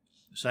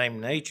 the same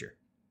nature.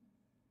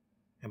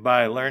 And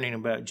by learning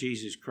about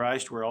Jesus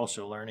Christ, we're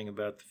also learning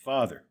about the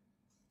Father.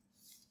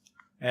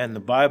 And the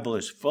Bible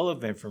is full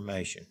of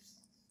information,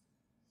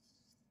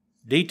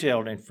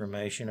 detailed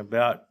information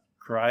about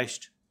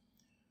Christ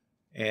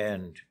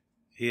and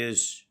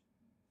his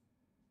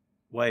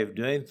way of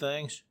doing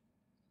things,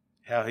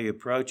 how he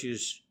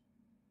approaches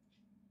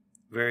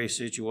various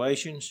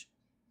situations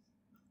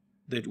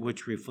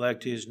which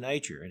reflect his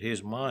nature and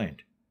his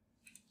mind.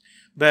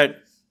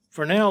 But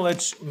for now,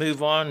 let's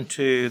move on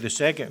to the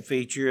second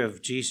feature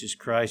of Jesus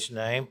Christ's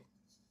name.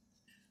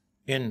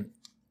 In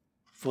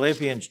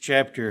Philippians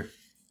chapter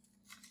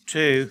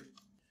 2,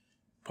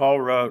 Paul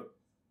wrote,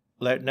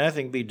 "Let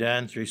nothing be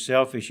done through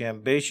selfish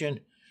ambition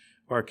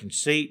or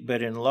conceit,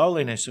 but in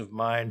lowliness of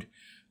mind,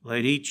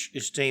 let each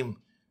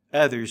esteem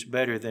others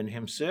better than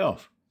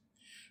himself.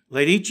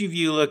 Let each of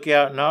you look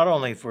out not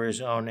only for his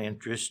own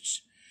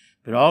interests,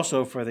 but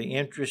also for the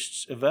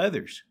interests of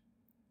others.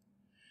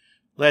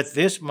 Let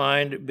this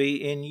mind be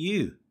in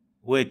you,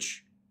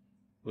 which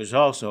was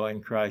also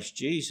in Christ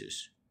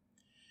Jesus.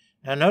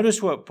 Now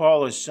notice what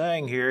Paul is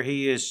saying here.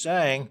 He is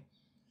saying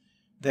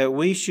that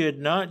we should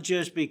not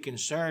just be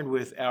concerned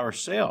with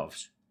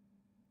ourselves,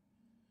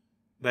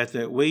 but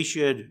that we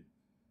should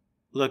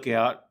look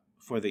out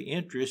for the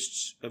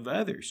interests of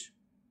others.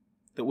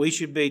 That we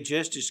should be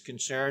just as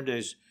concerned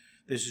as,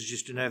 this is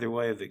just another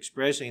way of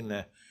expressing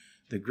the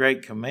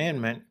great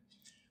commandment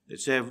that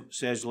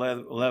says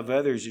love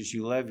others as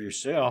you love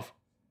yourself.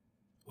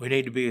 We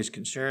need to be as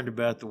concerned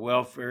about the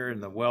welfare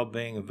and the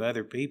well-being of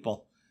other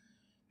people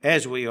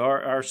as we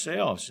are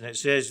ourselves. And it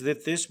says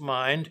that this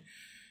mind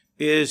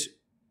is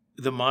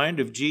the mind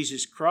of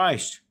Jesus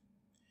Christ.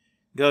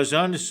 Goes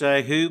on to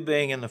say, who,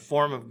 being in the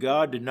form of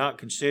God, did not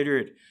consider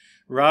it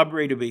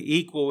robbery to be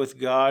equal with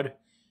God.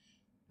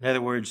 In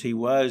other words, he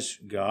was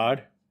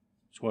God.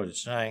 That's what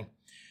it's saying.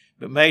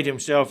 But made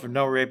himself of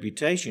no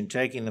reputation,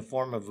 taking the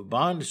form of a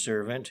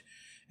bondservant,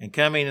 and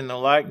coming in the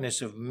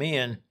likeness of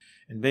men,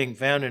 and being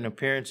found in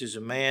appearance as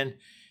a man,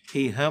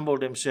 he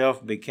humbled himself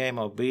and became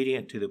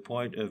obedient to the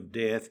point of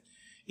death,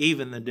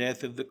 even the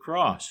death of the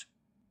cross.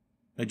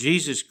 Now,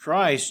 Jesus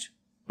Christ,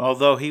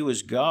 although he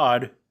was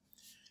God,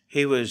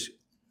 he was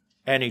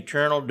an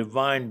eternal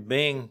divine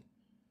being.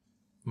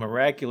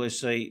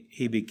 Miraculously,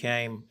 he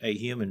became a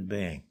human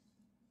being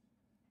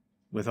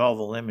with all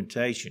the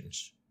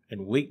limitations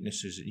and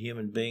weaknesses that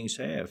human beings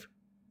have.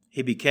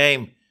 He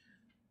became,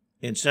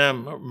 in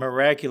some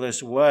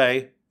miraculous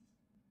way,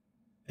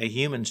 a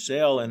human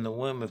cell in the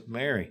womb of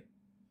Mary,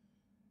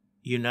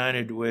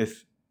 united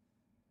with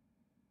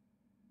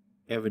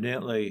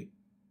evidently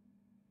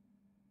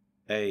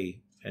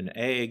an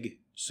egg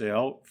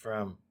cell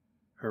from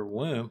her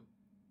womb,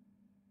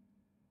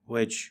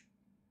 which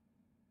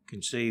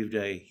conceived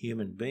a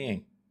human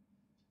being.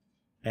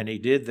 And he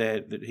did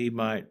that he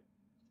might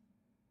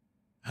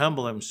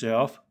humble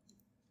himself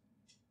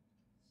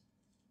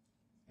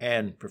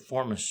and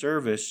perform a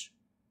service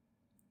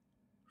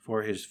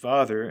for his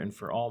Father and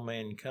for all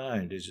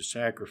mankind as a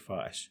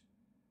sacrifice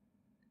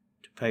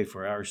to pay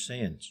for our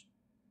sins.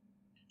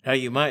 Now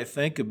you might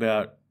think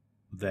about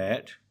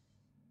that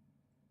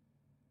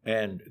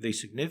and the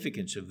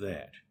significance of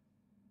that,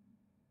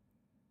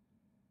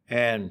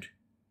 and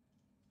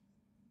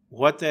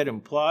what that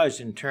implies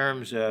in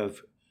terms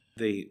of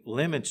the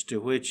limits to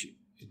which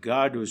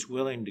God was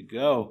willing to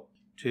go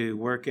to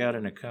work out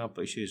and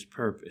accomplish his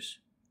purpose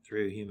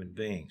through human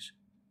beings.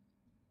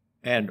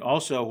 And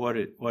also what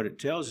it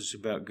tells us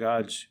about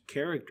God's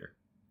character.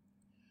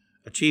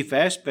 A chief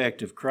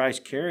aspect of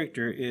Christ's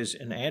character is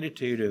an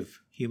attitude of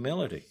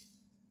humility,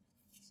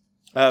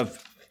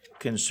 of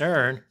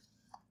concern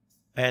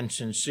and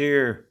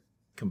sincere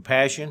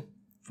compassion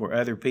for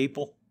other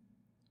people,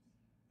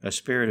 a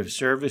spirit of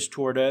service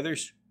toward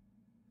others.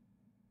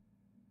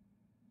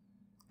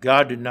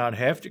 God did not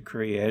have to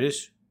create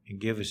us and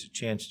give us a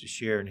chance to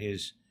share in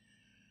his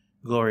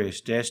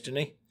glorious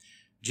destiny.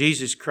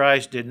 Jesus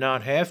Christ did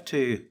not have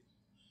to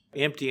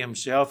empty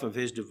himself of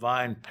his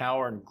divine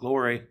power and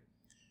glory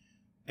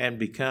and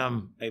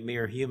become a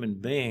mere human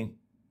being,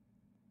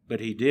 but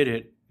he did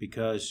it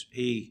because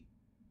he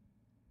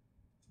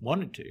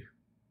wanted to.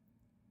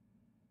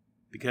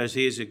 Because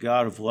he is a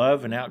God of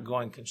love and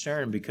outgoing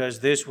concern, because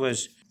this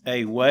was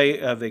a way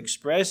of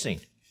expressing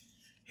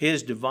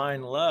his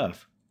divine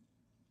love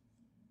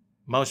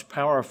most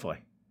powerfully.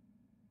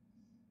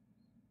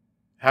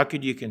 How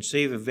could you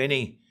conceive of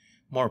any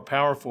more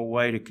powerful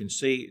way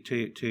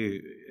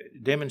to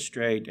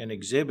demonstrate and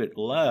exhibit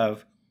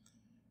love,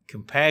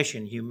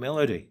 compassion,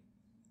 humility,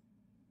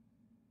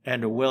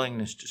 and a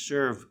willingness to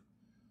serve?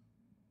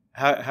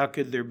 How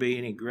could there be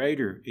any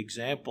greater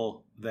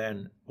example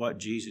than what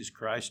Jesus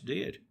Christ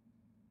did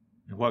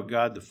and what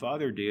God the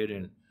Father did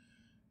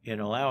in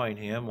allowing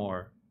him,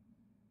 or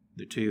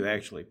the two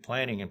actually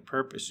planning and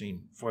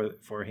purposing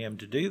for him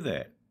to do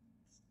that?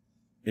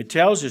 It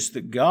tells us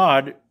that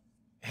God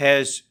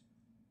has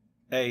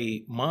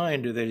a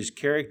mind that is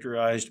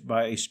characterized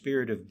by a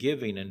spirit of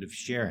giving and of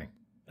sharing,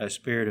 a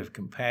spirit of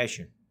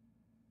compassion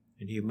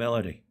and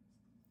humility,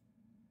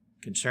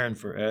 concern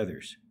for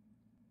others.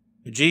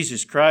 But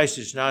Jesus Christ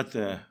is not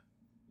the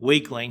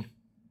weakling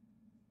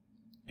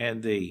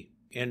and the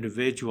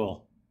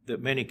individual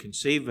that many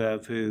conceive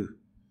of who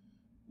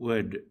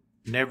would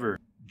never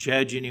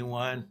judge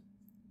anyone,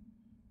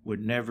 would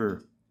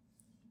never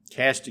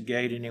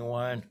castigate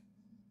anyone,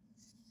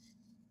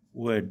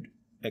 would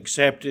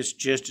accept us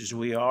just as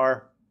we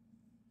are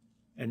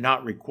and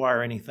not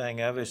require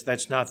anything of us.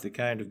 That's not the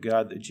kind of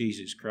God that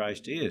Jesus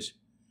Christ is.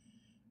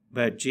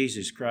 But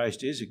Jesus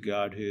Christ is a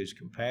God who is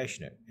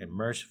compassionate and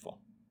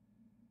merciful,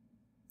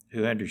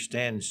 who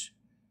understands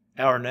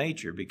our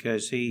nature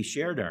because he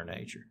shared our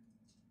nature.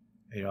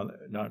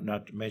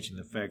 Not to mention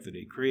the fact that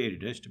he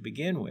created us to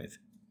begin with.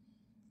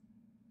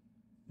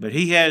 But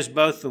he has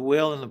both the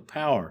will and the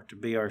power to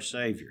be our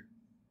Savior.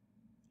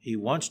 He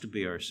wants to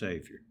be our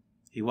Savior.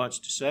 He wants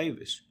to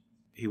save us.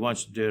 he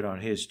wants to do it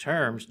on his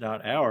terms,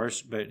 not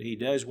ours, but he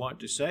does want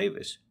to save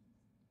us.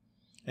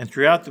 And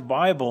throughout the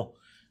Bible,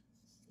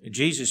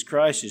 Jesus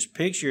Christ is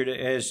pictured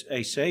as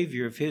a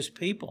savior of his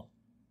people.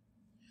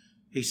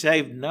 He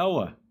saved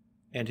Noah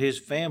and his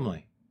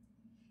family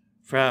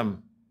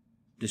from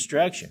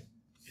destruction.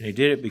 And he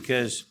did it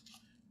because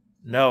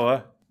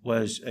Noah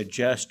was a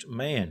just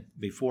man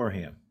before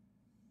him.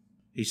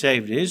 He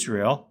saved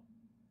Israel.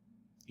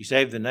 He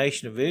saved the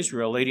nation of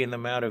Israel, leading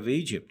them out of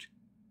Egypt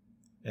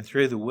and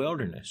through the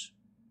wilderness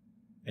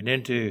and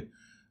into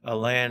a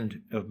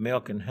land of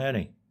milk and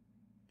honey.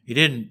 He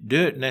didn't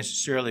do it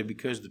necessarily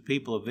because the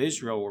people of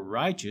Israel were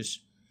righteous.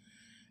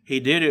 He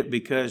did it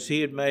because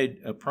he had made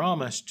a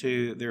promise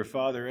to their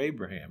father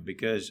Abraham,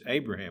 because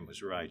Abraham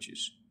was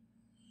righteous,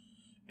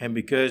 and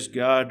because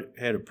God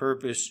had a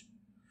purpose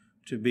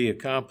to be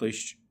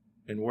accomplished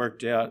and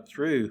worked out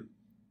through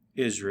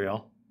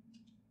Israel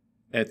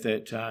at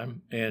that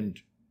time, and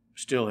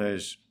still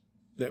has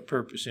that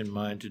purpose in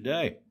mind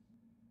today.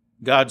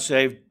 God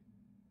saved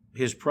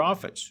his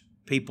prophets,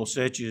 people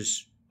such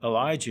as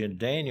Elijah and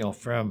Daniel,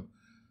 from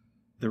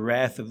the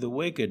wrath of the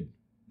wicked.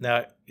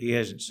 Now, he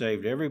hasn't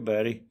saved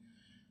everybody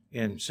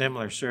in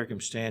similar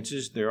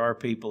circumstances. There are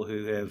people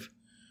who have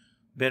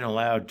been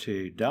allowed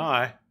to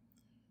die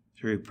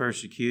through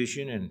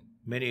persecution, and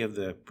many of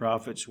the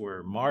prophets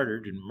were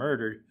martyred and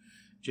murdered,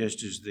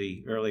 just as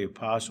the early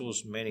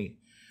apostles, many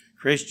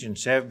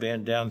Christians have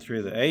been down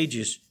through the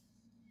ages.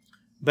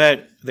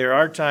 But there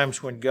are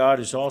times when God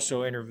has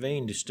also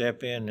intervened to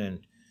step in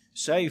and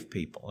save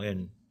people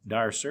in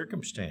dire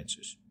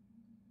circumstances,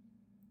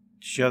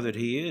 to show that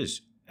he is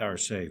our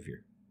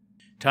Savior.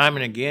 Time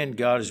and again,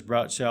 God has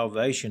brought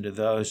salvation to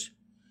those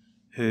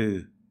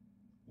who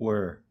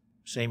were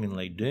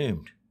seemingly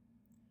doomed.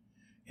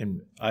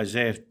 In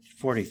Isaiah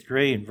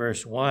 43 and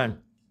verse 1,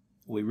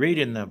 we read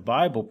in the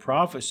Bible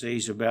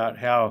prophecies about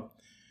how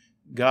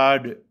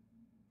God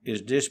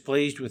is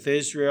displeased with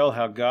Israel,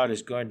 how God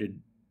is going to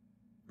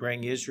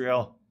bring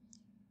Israel,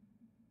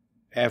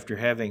 after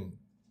having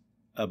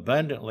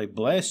abundantly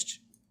blessed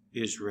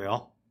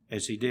Israel,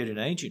 as he did in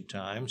ancient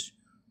times,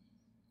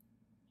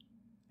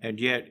 and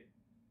yet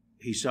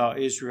he saw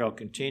Israel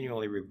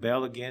continually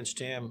rebel against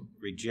him,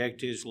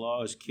 reject his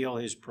laws, kill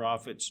his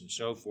prophets, and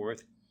so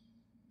forth.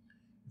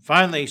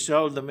 Finally, he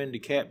sold them into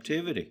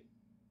captivity.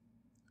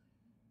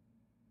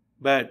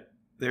 But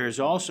there is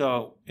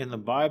also in the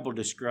Bible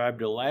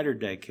described a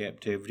latter-day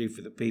captivity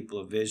for the people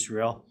of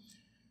Israel.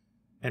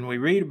 And we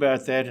read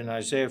about that in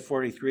Isaiah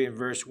 43 and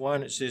verse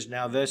 1. It says,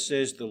 "Now thus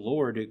says the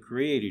Lord who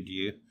created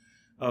you,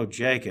 O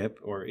Jacob,"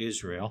 or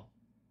Israel,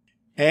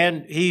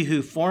 "and he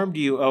who formed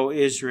you, O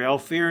Israel,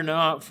 fear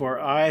not, for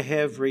I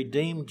have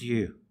redeemed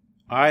you.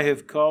 I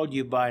have called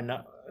you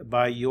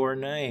by your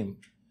name.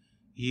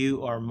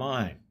 You are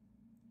mine."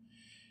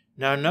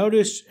 Now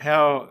notice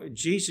how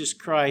Jesus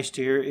Christ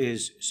here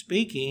is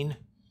speaking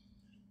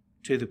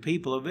to the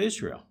people of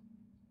Israel.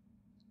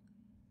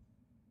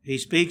 He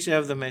speaks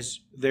of them as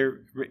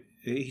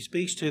he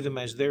speaks to them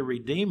as their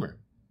Redeemer.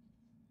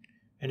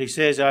 And he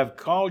says, "I've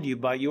called you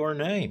by your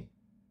name.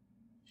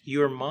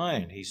 You are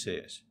mine," he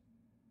says.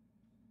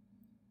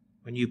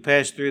 "When you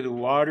pass through the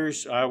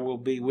waters, I will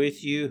be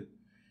with you,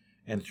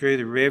 and through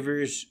the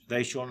rivers,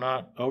 they shall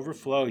not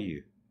overflow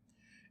you.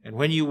 And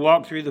when you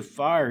walk through the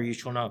fire, you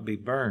shall not be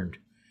burned,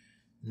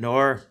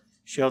 nor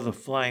shall the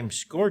flame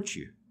scorch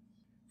you.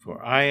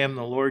 For I am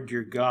the Lord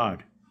your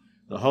God,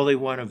 the Holy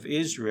One of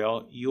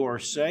Israel, your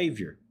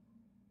Savior.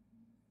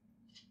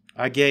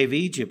 I gave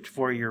Egypt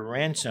for your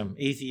ransom,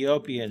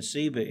 Ethiopia and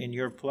Seba in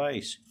your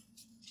place.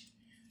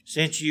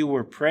 Since you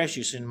were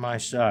precious in my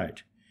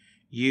sight,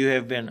 you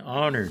have been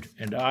honored,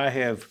 and I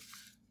have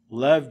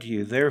loved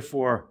you.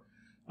 Therefore,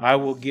 I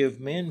will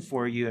give men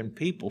for you and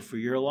people for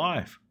your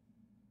life.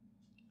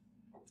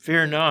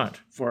 Fear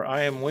not, for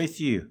I am with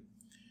you.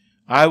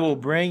 I will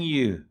bring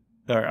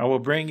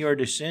your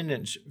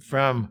descendants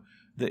from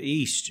the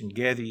east and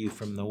gather you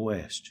from the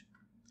west."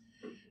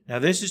 Now,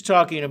 this is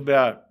talking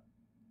about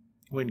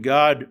when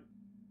God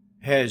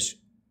has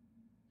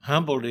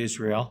humbled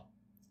Israel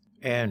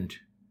and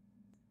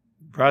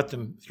brought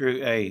them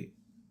through a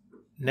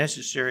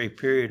necessary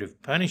period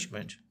of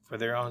punishment for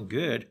their own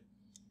good,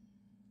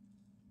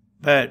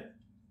 but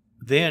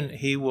then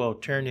he will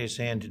turn his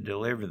hand to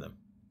deliver them,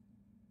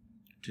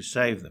 to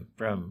save them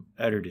from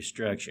utter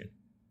destruction.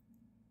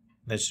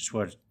 This is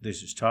what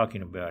this is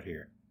talking about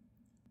here.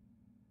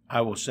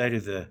 "I will say to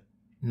the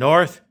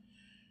north,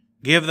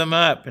 give them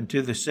up, and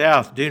to the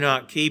south, do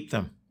not keep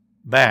them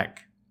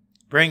back.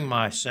 Bring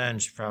my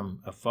sons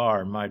from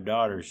afar, my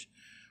daughters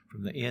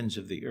from the ends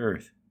of the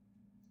earth.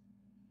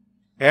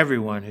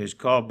 Everyone who is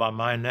called by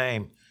my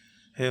name,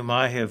 whom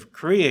I have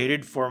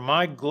created for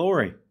my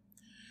glory.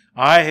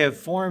 I have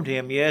formed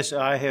him, yes,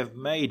 I have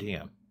made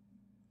him."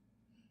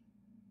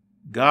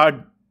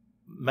 God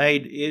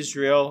made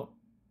Israel.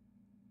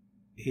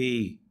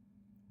 He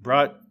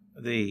brought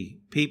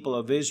the people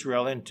of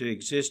Israel into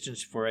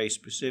existence for a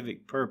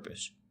specific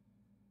purpose,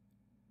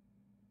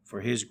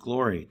 for his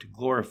glory, to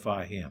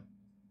glorify him.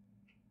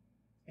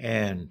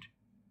 And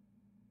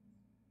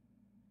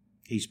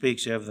he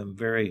speaks of them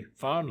very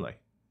fondly.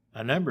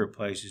 A number of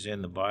places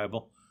in the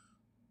Bible,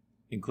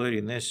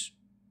 including this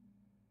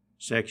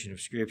section of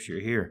Scripture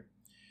here.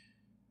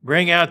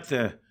 Bring out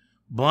the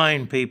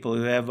blind people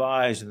who have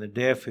eyes and the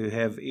deaf who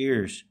have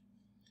ears.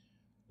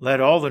 Let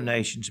all the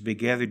nations be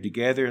gathered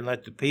together, and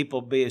let the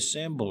people be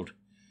assembled.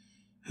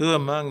 Who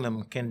among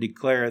them can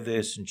declare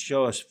this and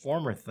show us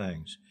former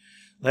things?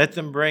 Let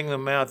them bring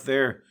them out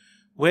their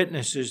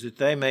witnesses, that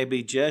they may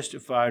be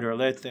justified, or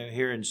let them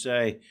hear and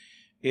say,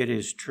 it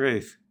is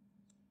truth.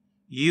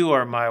 You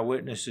are my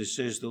witnesses,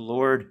 says the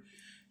Lord,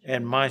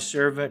 and my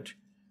servant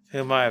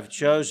whom I have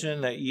chosen,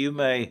 that you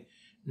may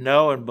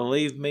know and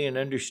believe me and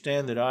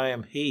understand that I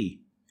am he.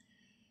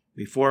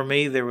 Before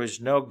me there was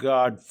no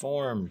God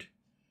formed,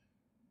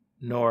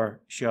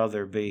 nor shall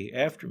there be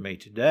after me.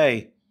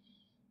 Today,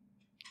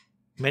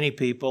 many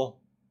people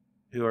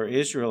who are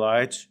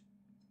Israelites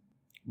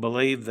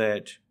believe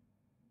that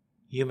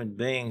human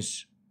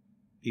beings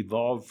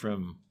evolved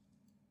from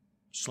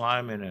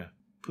slime in a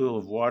pool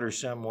of water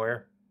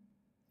somewhere,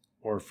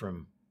 or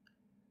from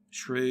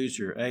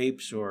shrews or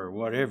apes or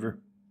whatever.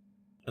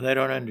 They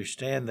don't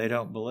understand, they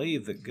don't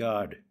believe that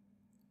God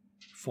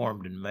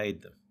formed and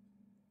made them.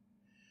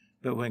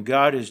 But when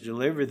God has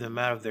delivered them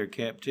out of their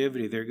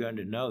captivity, they're going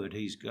to know that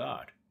he's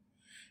God.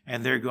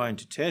 And they're going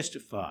to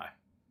testify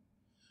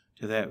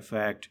to that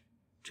fact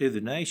to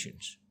the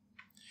nations.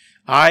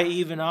 I,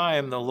 even I,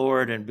 am the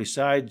Lord, and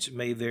besides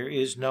me there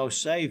is no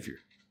Savior.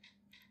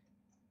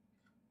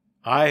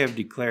 I have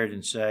declared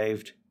and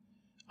saved.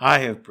 I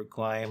have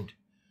proclaimed,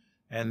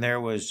 and there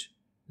was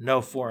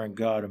no foreign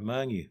God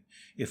among you.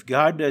 If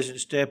God doesn't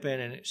step in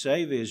and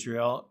save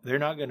Israel, they're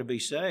not going to be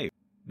saved.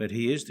 But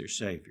he is their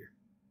Savior.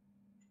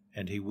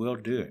 And he will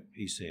do it,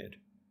 he said.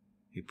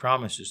 He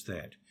promises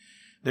that.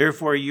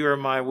 Therefore you are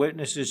my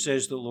witnesses,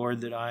 says the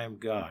Lord, that I am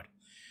God.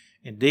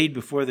 Indeed,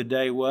 before the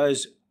day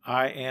was,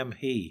 I am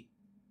he,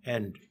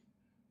 and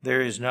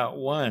there is not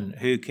one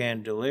who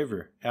can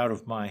deliver out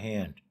of my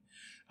hand.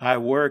 I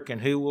work,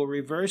 and who will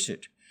reverse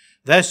it?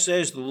 Thus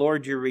says the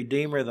Lord your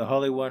Redeemer, the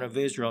Holy One of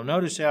Israel.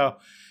 Notice how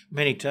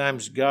many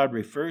times God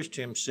refers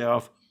to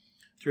himself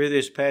through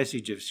this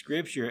passage of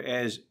Scripture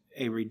as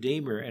a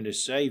Redeemer and a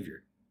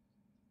Savior.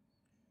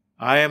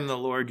 I am the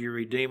Lord your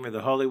Redeemer,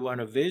 the Holy One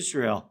of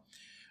Israel.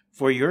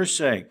 For your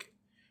sake,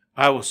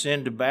 I will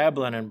send to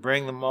Babylon and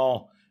bring them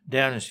all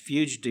down as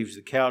fugitives,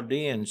 the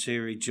Chaldeans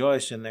who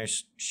rejoice in their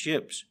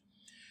ships.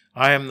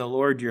 I am the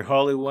Lord your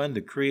Holy One,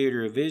 the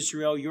Creator of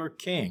Israel, your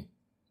King.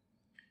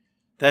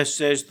 Thus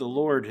says the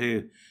Lord,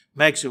 who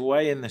makes a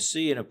way in the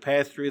sea and a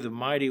path through the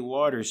mighty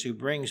waters, who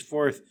brings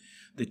forth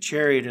the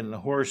chariot and the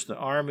horse, the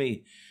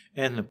army,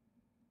 and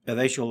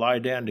they shall lie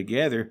down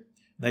together,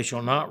 they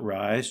shall not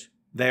rise.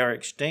 They are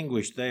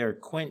extinguished, they are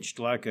quenched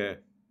like a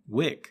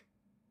wick.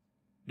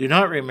 Do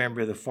not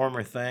remember the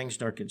former things,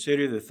 nor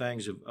consider the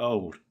things of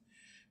old.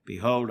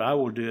 Behold, I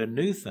will do a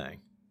new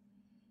thing.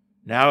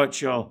 Now it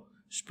shall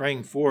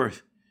spring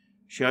forth.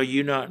 Shall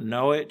you not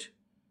know it?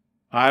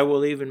 I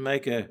will even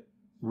make a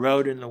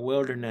road in the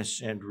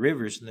wilderness and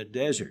rivers in the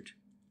desert.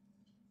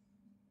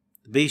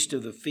 The beasts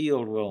of the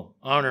field will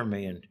honor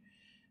me, and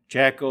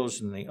jackals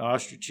and the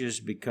ostriches,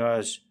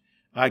 because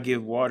I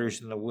give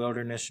waters in the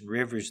wilderness and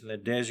rivers in the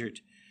desert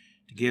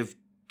to give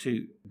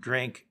to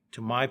drink to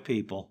my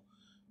people,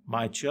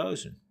 my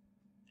chosen.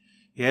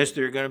 Yes,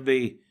 there are going to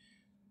be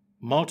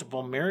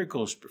multiple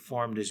miracles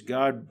performed as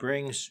God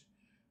brings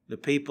the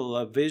people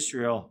of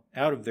Israel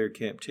out of their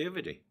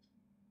captivity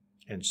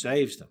and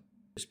saves them.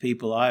 As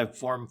people I have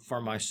formed for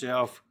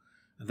myself,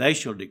 they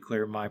shall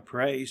declare my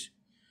praise.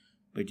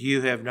 But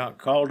you have not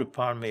called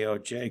upon me, O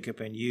Jacob,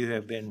 and you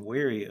have been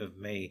weary of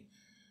me,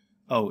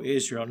 O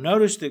Israel.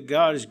 Notice that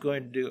God is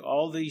going to do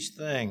all these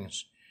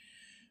things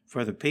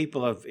for the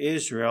people of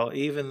Israel,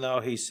 even though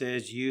he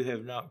says, you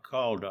have not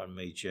called on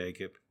me,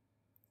 Jacob,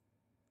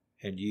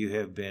 and you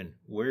have been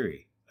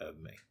weary of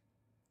me.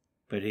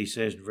 But he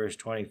says in verse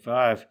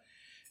 25,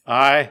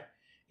 I,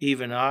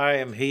 even I,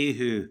 am he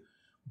who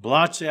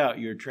blots out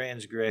your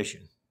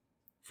transgression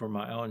for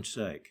my own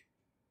sake,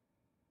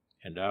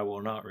 and I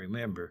will not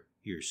remember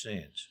your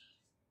sins.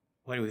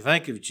 When we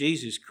think of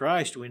Jesus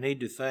Christ, we need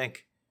to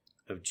think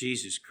of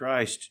Jesus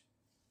Christ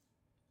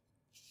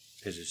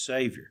as a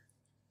Savior,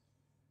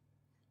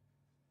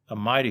 a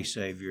mighty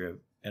Savior,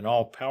 an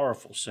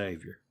all-powerful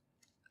Savior,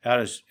 out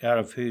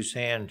of whose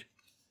hand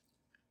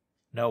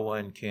no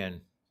one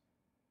can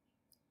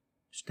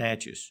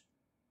snatch us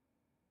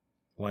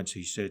once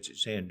he sets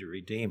his hand to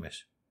redeem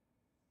us.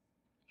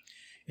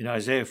 In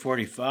Isaiah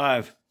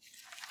 45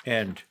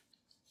 and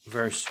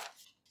verse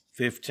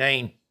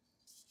 15,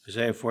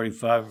 Isaiah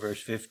 45 and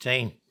verse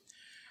 15,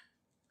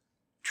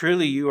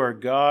 truly you are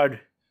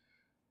God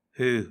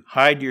who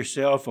hide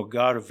yourself, O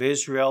God of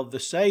Israel, the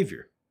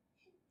Savior.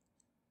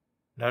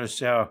 Notice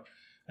how,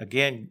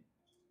 again,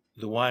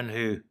 the one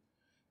who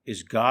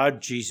is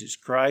God, Jesus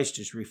Christ,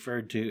 is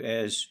referred to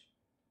as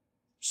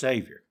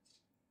Savior.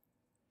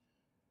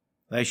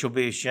 They shall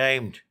be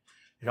ashamed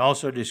and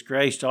also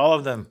disgraced, all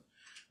of them.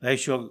 They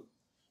shall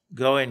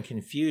go in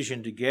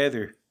confusion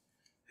together,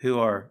 who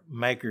are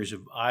makers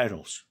of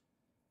idols.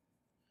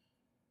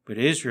 But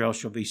Israel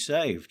shall be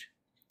saved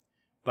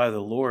by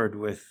the Lord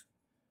with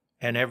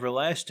an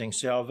everlasting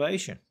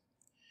salvation.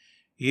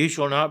 You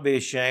shall not be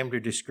ashamed or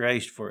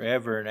disgraced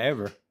forever and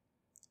ever.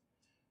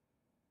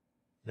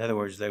 In other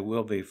words, they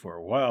will be for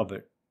a while,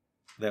 but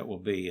that will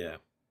be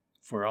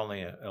for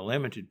only a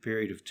limited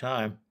period of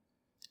time.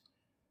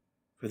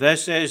 For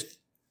thus says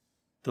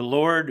the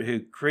Lord, who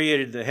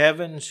created the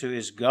heavens, who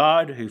is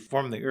God, who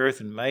formed the earth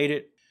and made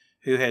it,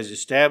 who has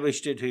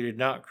established it, who did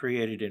not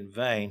create it in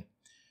vain,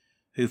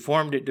 who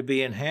formed it to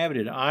be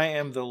inhabited. I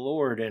am the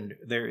Lord, and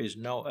there is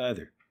no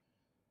other.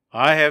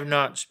 I have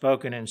not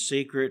spoken in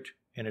secret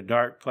in a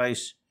dark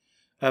place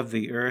of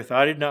the earth.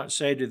 I did not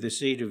say to the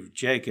seed of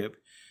Jacob,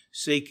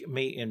 seek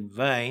me in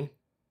vain.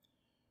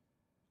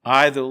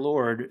 I, the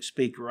Lord,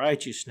 speak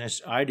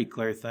righteousness. I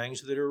declare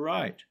things that are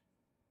right.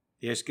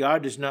 Yes,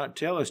 God does not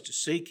tell us to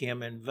seek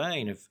him in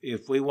vain.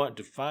 If we want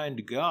to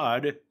find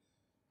God,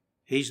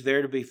 he's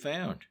there to be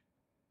found.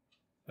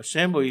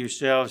 Assemble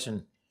yourselves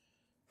and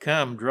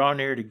come, draw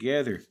near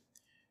together,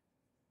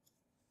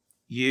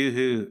 you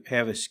who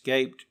have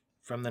escaped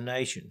from the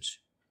nations.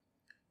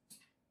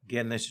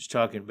 Again, this is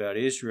talking about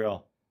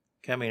Israel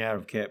coming out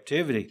of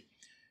captivity.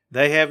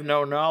 They have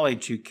no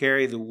knowledge who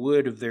carry the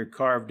wood of their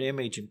carved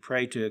image and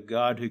pray to a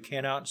God who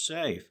cannot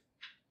save.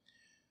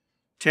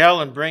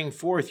 Tell and bring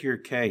forth your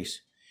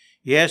case.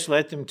 Yes,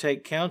 let them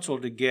take counsel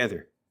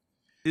together.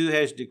 Who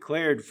has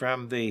declared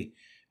from the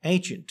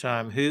ancient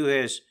time? Who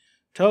has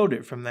told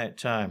it from that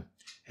time?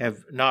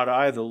 Have not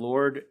I the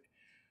Lord,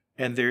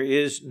 and there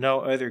is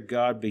no other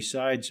God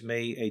besides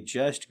me, a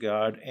just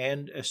God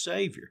and a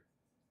Savior?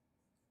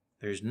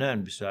 There's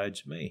none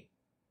besides me.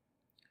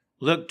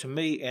 Look to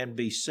me and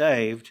be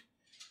saved,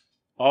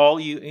 all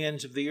you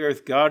ends of the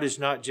earth. God is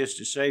not just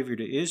a Savior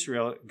to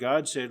Israel.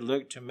 God said,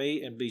 look to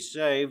me and be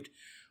saved,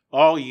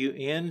 all you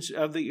ends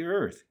of the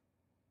earth.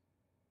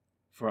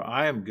 For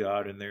I am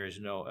God and there is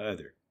no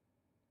other.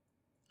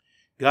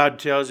 God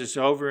tells us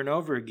over and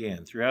over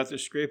again throughout the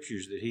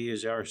Scriptures that he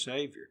is our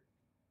Savior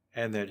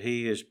and that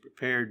he is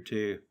prepared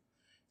to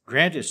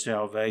grant us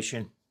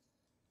salvation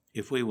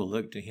if we will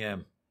look to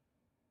him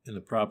in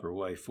the proper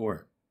way for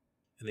it.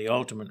 In the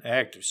ultimate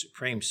act of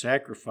supreme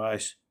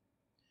sacrifice,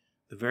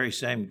 the very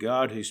same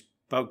God who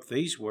spoke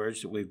these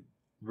words that we've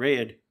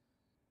read,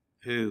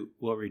 who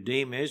will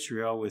redeem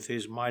Israel with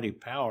his mighty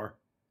power,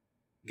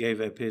 gave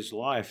up his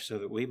life so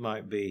that we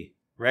might be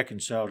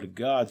reconciled to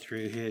God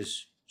through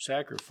his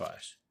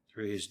sacrifice,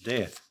 through his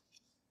death.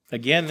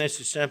 Again, this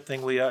is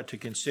something we ought to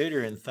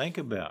consider and think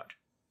about.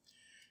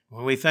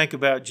 When we think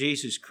about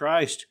Jesus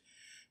Christ,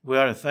 we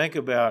ought to think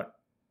about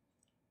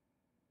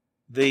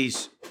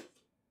these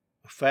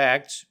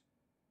facts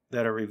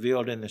that are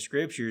revealed in the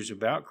Scriptures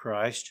about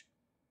Christ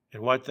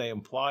and what they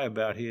imply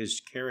about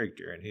his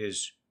character and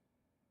his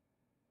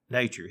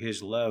nature,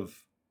 his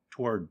love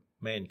toward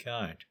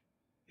mankind,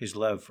 his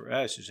love for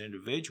us as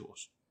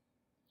individuals.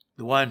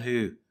 The one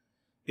who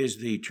is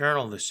the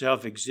eternal, the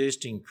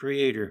self-existing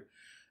creator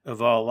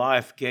of all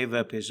life gave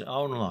up his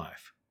own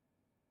life.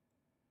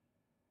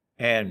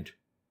 And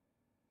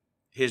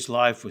his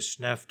life was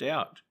snuffed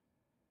out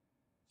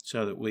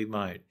so that we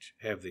might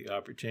have the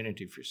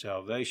opportunity for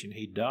salvation.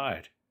 He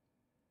died,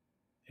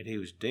 and he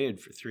was dead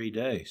for 3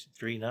 days,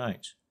 3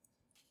 nights,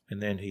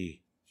 and then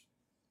he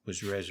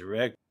was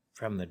resurrected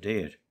from the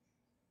dead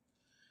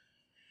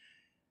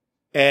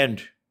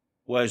and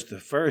was the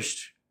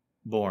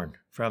firstborn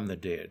from the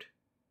dead,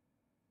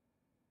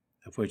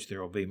 of which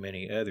there will be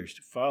many others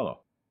to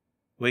follow.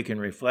 We can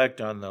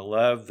reflect on the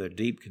love, the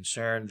deep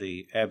concern,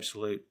 the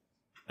absolute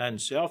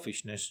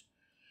unselfishness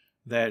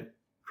that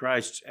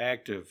Christ's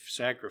act of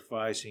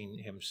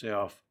sacrificing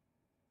himself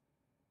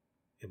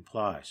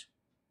implies.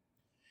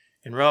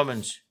 In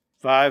Romans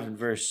 5 and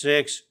verse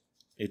 6,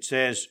 it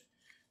says,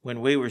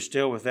 when we were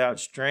still without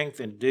strength,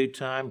 in due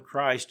time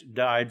Christ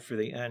died for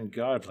the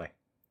ungodly.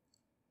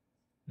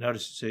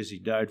 Notice it says he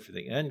died for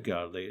the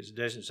ungodly. It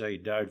doesn't say he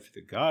died for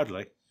the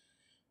godly,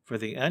 for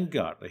the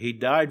ungodly. He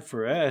died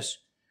for us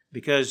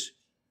because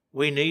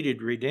we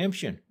needed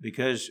redemption,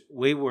 because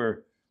we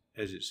were,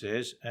 as it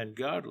says,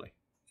 ungodly.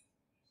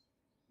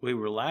 We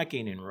were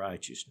lacking in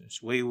righteousness.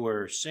 We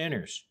were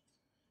sinners.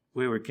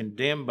 We were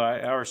condemned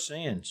by our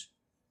sins.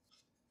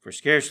 For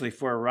scarcely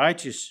for a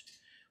righteous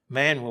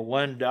man will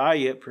one die,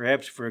 yet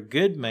perhaps for a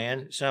good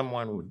man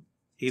someone would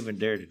even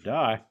dare to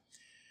die.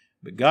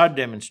 But God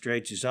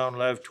demonstrates his own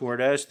love toward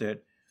us,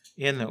 that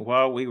in that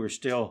while we were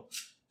still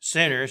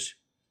sinners,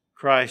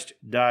 Christ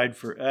died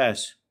for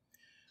us.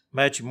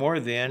 Much more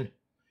then,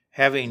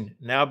 having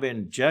now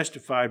been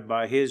justified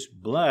by his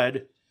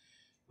blood,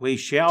 we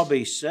shall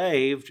be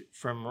saved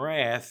from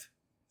wrath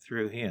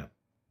through him.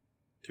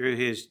 Through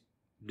his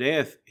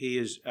death, he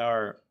is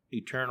our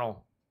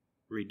eternal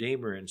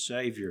Redeemer and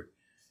Savior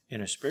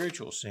in a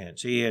spiritual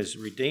sense. He has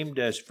redeemed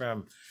us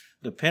from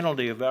the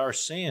penalty of our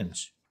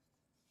sins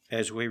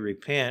as we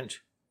repent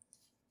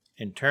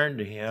and turn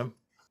to him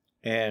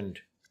and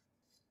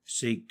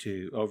seek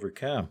to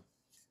overcome.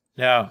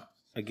 Now,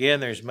 again,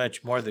 there's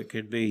much more that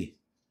could be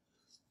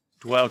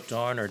dwelt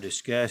on or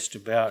discussed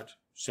about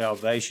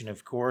salvation,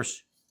 of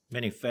course,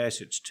 many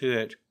facets to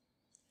it.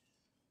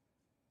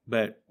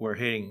 But we're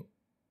hitting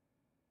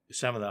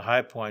some of the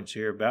high points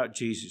here about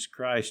Jesus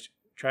Christ,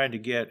 trying to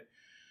get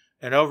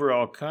an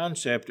overall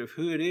concept of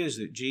who it is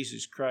that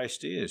Jesus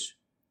Christ is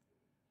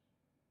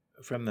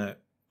from the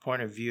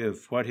point of view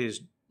of what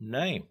his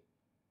name,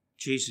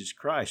 Jesus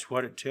Christ,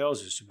 what it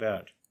tells us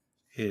about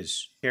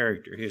his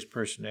character, his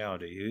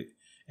personality,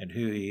 and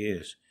who he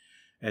is,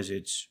 as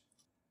it's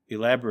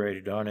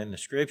elaborated on in the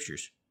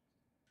Scriptures.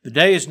 The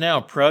day is now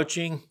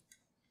approaching,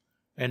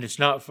 and it's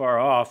not far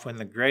off, when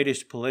the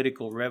greatest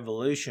political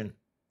revolution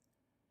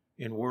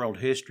in world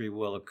history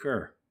will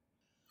occur.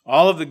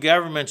 All of the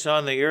governments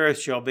on the earth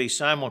shall be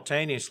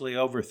simultaneously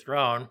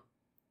overthrown,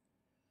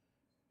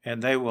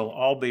 and they will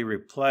all be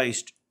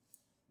replaced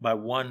by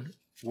one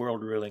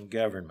world-ruling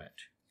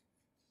government.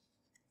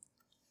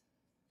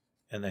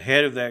 And the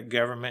head of that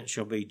government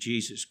shall be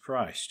Jesus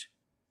Christ,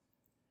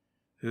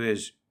 who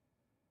is,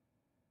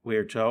 we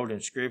are told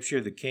in Scripture,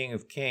 the King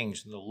of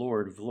Kings and the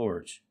Lord of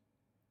Lords.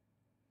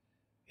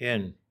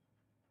 In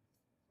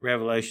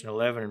Revelation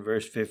 11 and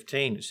verse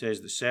 15, it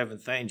says, "The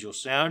seventh angel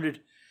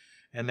sounded,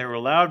 and there were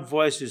loud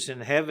voices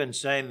in heaven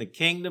saying, The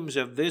kingdoms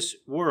of this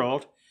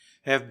world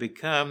have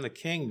become the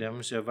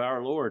kingdoms of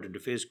our Lord and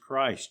of his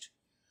Christ,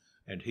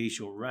 and he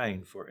shall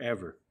reign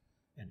forever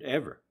and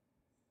ever."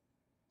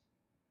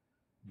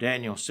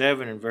 Daniel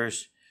 7 and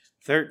verse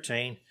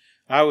 13,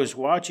 "I was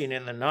watching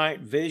in the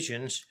night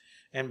visions,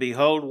 and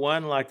behold,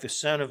 one like the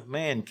Son of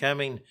Man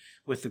coming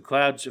with the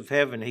clouds of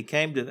heaven. He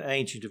came to the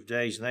Ancient of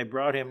Days, and they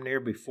brought him near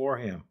before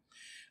him.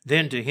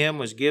 Then to him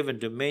was given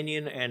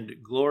dominion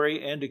and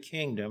glory and a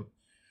kingdom,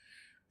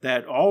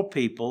 that all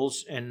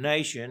peoples and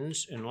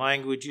nations and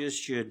languages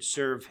should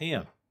serve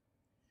him.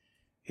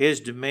 His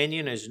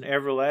dominion is an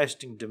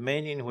everlasting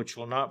dominion which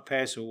will not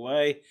pass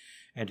away,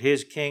 and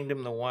his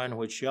kingdom the one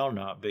which shall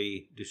not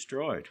be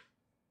destroyed."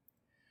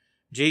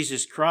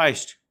 Jesus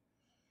Christ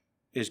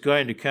is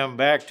going to come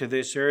back to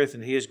this earth,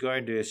 and he is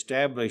going to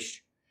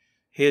establish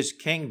his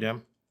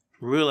kingdom,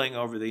 ruling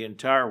over the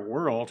entire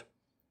world,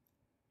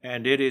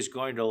 and it is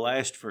going to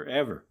last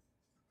forever.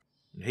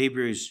 In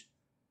Hebrews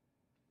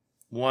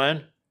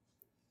 1,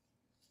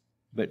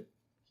 but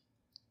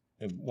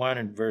 1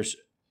 and verse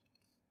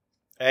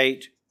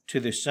 8, "To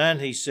the Son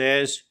he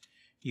says,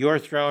 Your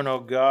throne, O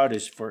God,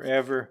 is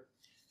forever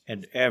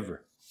and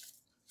ever.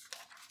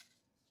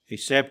 A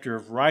scepter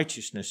of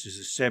righteousness is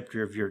the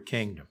scepter of your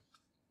kingdom.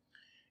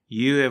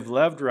 You have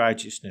loved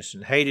righteousness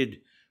and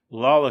hated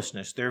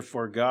lawlessness.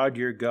 Therefore God,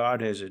 your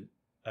God, has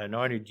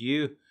anointed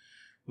you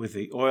with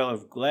the oil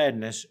of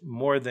gladness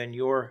more than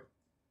your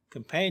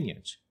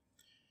companions."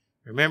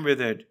 Remember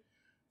that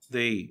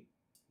the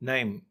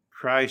name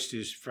Christ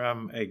is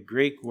from a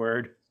Greek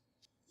word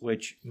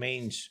which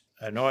means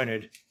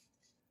anointed,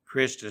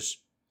 Christus,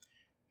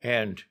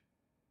 and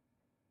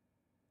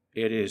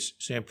it is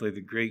simply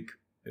the Greek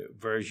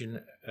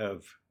version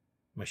of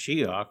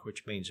Mashiach,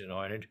 which means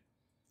anointed.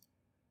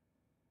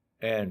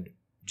 And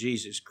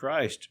Jesus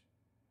Christ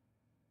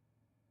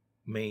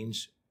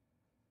means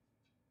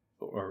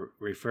or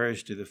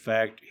refers to the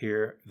fact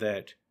here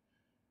that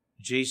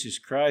Jesus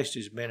Christ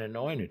has been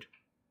anointed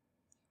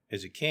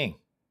as a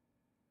king.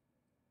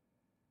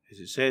 As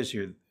it says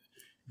here,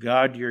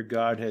 God, your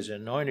God, has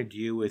anointed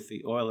you with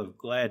the oil of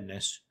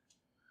gladness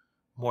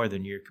more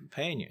than your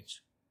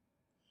companions.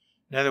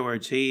 In other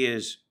words, he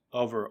is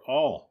over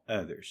all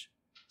others.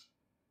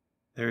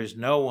 There is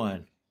no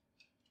one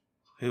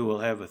who will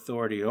have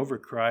authority over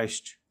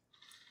Christ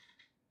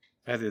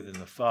other than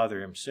the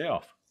Father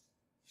himself.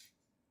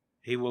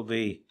 He will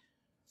be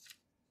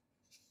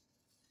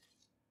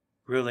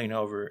ruling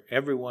over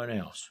everyone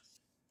else.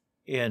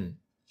 In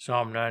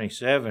Psalm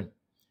 97, it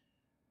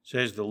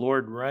says, "The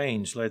Lord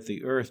reigns, let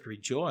the earth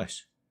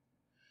rejoice.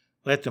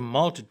 Let the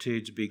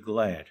multitudes be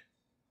glad.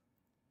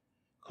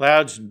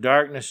 Clouds and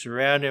darkness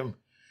surround him.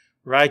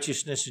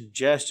 Righteousness and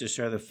justice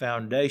are the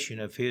foundation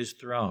of his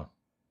throne."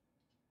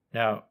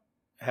 Now,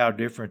 how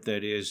different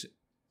that is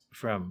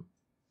from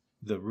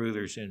the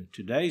rulers in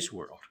today's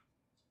world,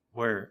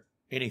 where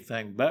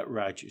anything but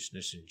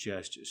righteousness and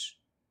justice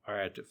are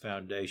at the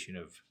foundation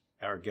of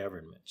our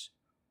governments.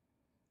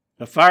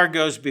 "The fire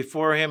goes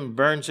before him and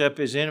burns up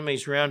his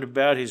enemies round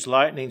about. His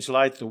lightnings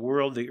light the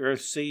world. The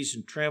earth sees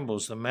and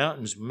trembles. The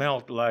mountains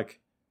melt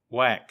like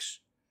wax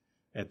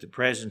at the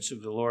presence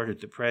of the Lord, at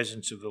the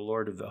presence of the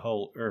Lord of the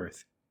whole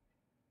earth.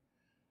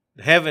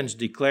 The heavens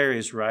declare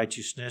his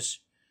righteousness,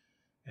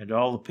 and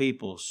all the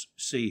peoples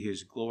see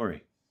his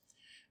glory."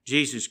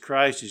 Jesus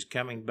Christ is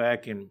coming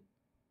back in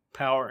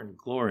power and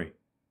glory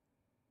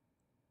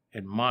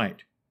and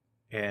might,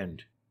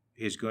 and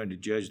he's going to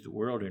judge the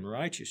world in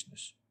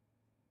righteousness.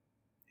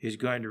 He's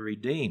going to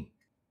redeem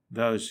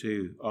those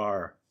who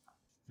are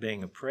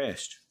being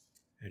oppressed,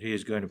 and he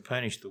is going to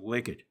punish the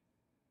wicked,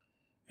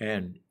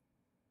 and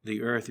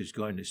the earth is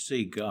going to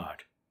see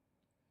God.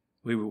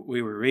 We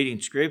were reading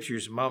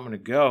scriptures a moment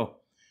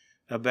ago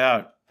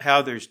about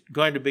how there's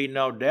going to be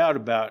no doubt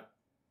about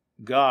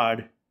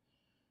God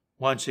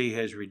once he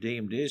has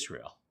redeemed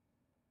Israel.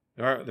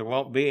 There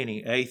won't be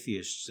any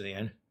atheists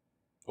then,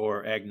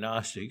 or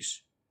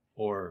agnostics,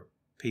 or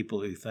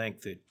people who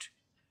think that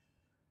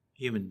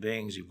human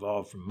beings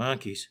evolved from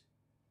monkeys,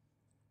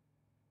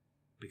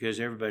 because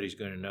everybody's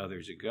going to know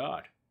there's a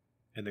God,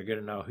 and they're going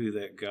to know who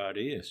that God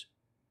is,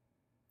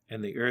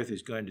 and the earth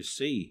is going to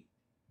see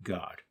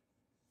God.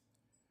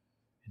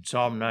 In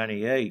Psalm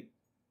 98,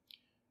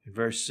 in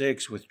verse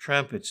 6, with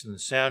trumpets and the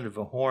sound of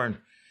a horn,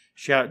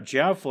 shout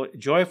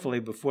joyfully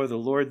before the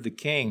Lord the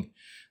King.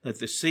 Let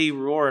the sea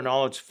roar in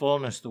all its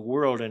fullness, the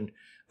world and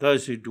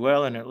those who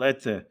dwell in it.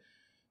 Let the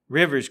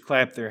rivers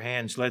clap their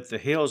hands. Let the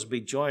hills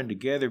be joined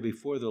together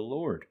before the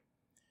Lord.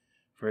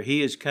 For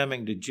he is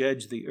coming to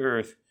judge the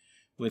earth.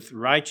 With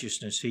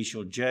righteousness he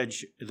shall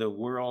judge the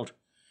world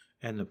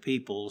and the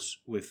peoples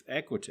with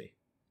equity.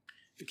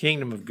 The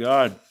kingdom of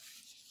God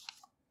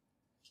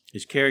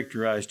is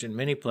characterized in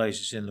many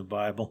places in the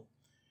Bible,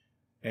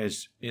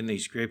 as in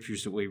these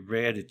scriptures that we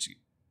read. It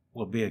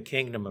will be a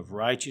kingdom of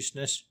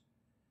righteousness,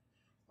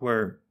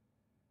 where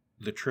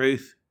the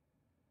truth,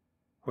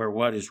 where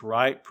what is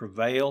right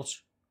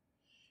prevails.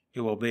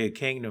 It will be a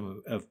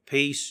kingdom of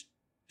peace,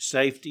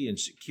 safety, and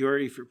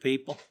security for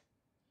people.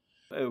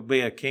 It will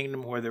be a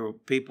kingdom where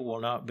people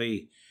will not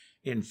be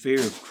in fear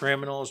of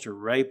criminals or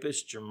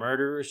rapists or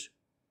murderers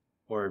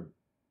or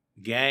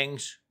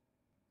gangs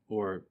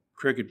or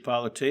crooked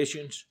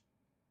politicians.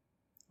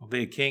 It will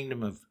be a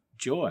kingdom of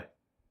joy,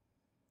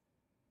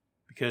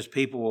 because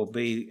people will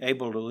be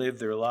able to live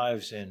their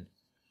lives in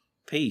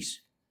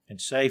peace and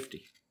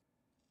safety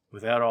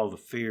without all the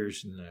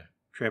fears and the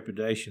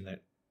trepidation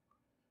that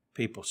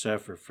people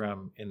suffer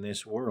from in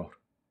this world.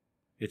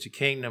 It's a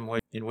kingdom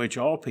in which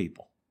all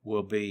people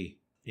will be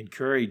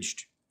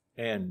encouraged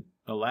and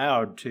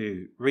allowed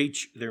to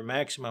reach their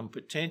maximum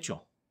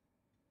potential.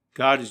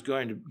 God is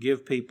going to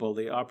give people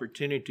the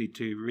opportunity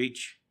to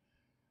reach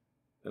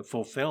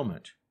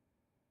fulfillment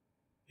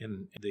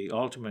in the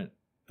ultimate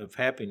of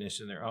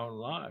happiness in their own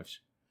lives.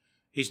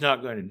 He's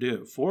not going to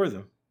do it for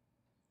them,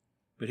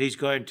 but he's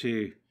going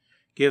to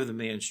give them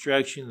the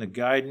instruction, the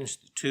guidance,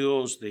 the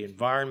tools, the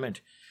environment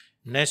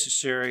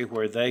necessary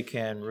where they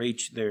can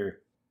reach their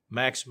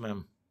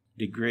maximum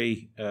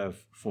degree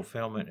of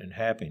fulfillment and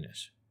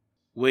happiness.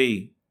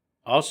 We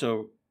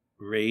also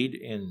read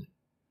in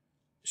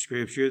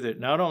Scripture that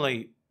not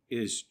only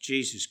is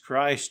Jesus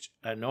Christ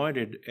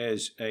anointed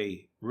as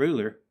a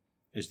ruler,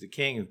 as the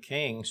King of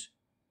Kings,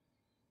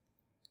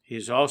 he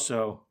is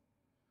also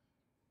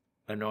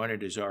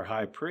anointed as our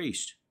high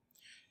priest.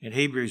 In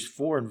Hebrews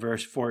 4 and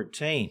verse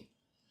 14,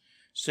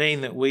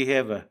 seeing that we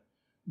have a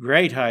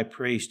great high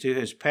priest who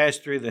has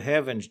passed through the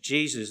heavens,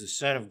 Jesus, the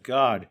Son of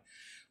God,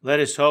 let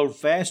us hold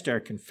fast our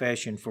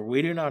confession, for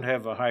we do not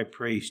have a high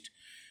priest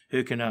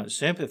who cannot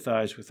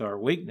sympathize with our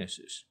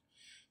weaknesses,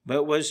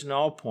 but was in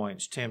all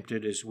points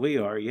tempted as we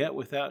are, yet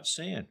without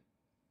sin.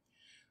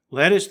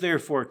 Let us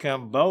therefore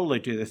come boldly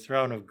to the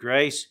throne of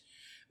grace,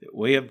 that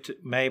we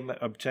may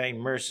obtain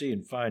mercy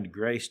and find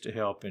grace to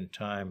help in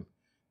time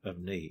of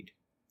need.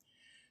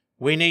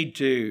 We need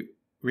to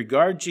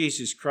regard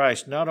Jesus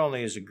Christ not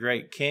only as a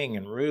great king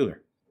and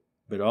ruler,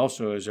 but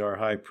also as our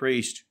high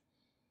priest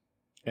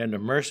and a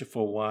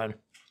merciful one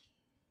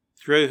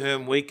through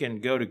whom we can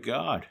go to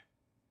God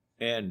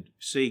and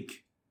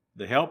seek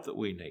the help that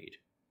we need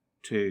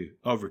to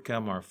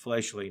overcome our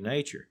fleshly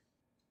nature,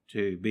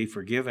 to be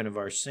forgiven of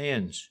our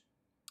sins,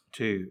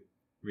 to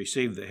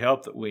receive the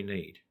help that we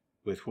need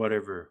with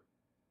whatever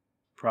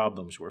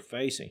problems we're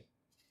facing.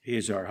 He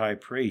is our high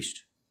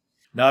priest.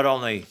 Not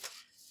only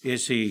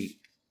is he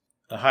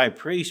a high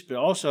priest, but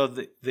also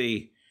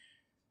the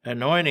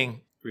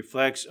anointing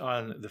reflects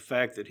on the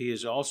fact that he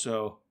is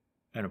also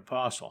an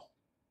apostle.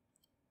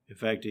 In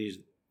fact, he's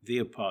the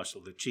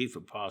apostle, the chief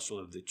apostle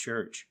of the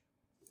church,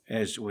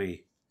 as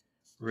we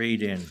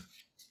read in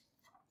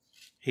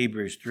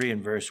Hebrews 3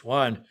 and verse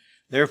 1.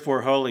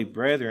 Therefore, holy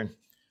brethren,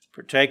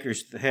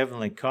 partakers of the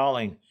heavenly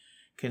calling,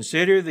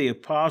 consider the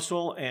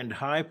apostle and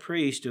high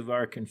priest of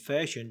our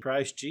confession,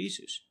 Christ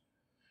Jesus.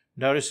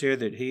 Notice here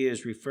that he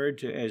is referred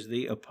to as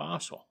the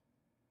apostle.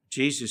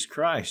 Jesus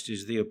Christ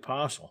is the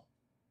apostle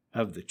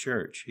of the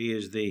church. He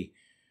is the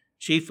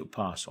chief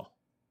apostle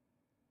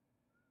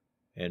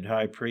and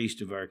high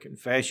priest of our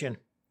confession,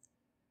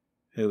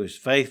 who is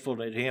faithful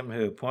to him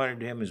who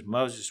appointed him, as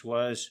Moses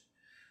was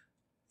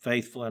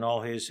faithful in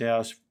all his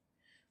house.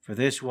 For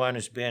this one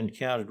has been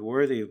counted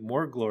worthy of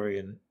more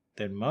glory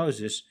than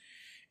Moses,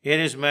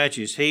 inasmuch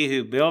as he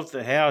who built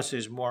the house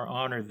is more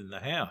honored than the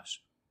house.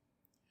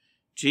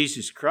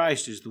 Jesus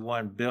Christ is the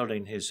one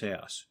building his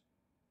house.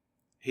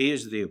 He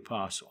is the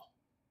apostle.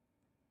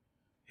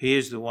 He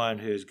is the one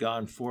who has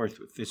gone forth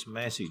with this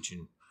message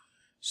and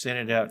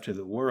sent it out to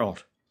the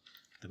world,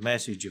 the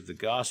message of the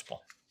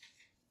gospel.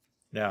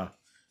 Now,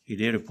 he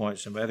did appoint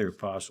some other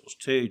apostles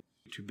too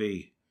to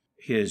be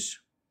his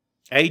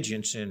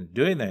agents in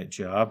doing that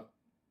job.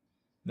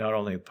 Not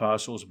only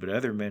apostles, but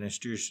other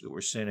ministers that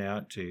were sent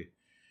out to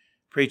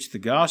preach the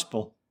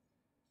gospel.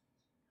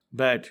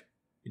 But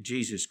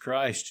Jesus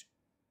Christ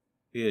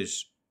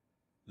is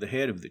the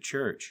head of the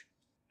church.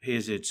 He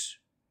is its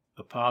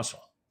apostle.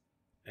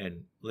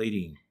 and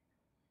leading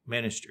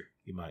minister,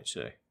 you might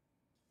say.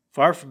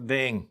 Far from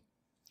being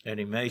an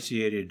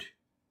emaciated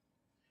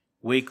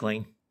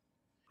weakling,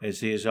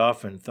 as he is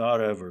often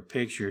thought of or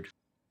pictured,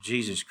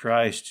 Jesus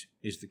Christ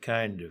is the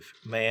kind of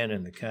man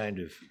and the kind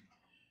of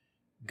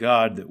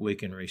God that we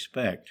can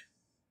respect.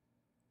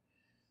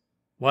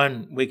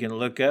 One we can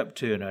look up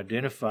to and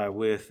identify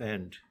with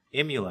and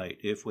emulate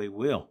if we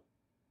will.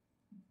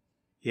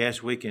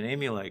 Yes, we can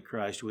emulate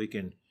Christ. We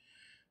can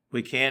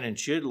and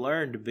should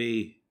learn to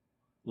be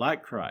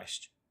like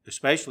Christ,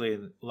 especially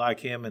like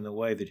him in the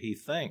way that he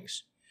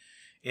thinks,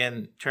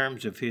 in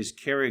terms of his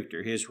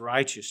character, his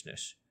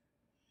righteousness,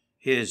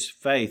 his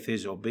faith,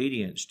 his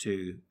obedience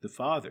to the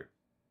Father,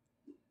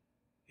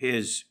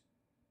 his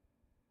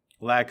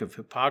lack of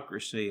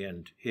hypocrisy,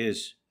 and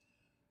his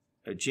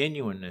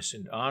genuineness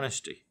and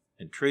honesty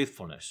and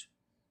truthfulness.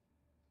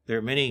 There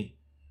are many,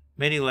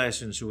 many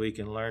lessons we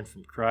can learn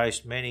from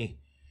Christ, many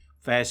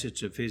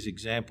facets of his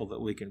example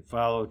that we can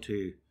follow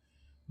to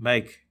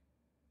make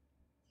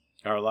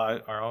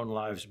our own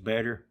lives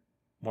better,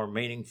 more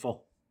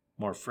meaningful,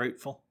 more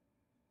fruitful.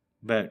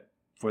 But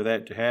for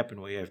that to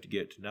happen, we have to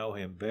get to know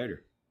him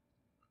better.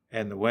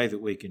 And the way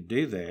that we can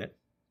do that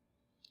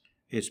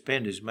is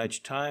spend as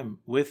much time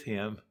with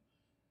him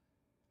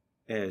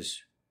as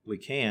we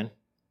can.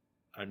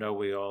 I know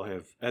we all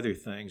have other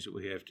things that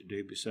we have to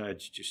do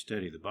besides just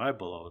study the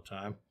Bible all the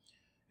time,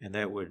 and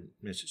that wouldn't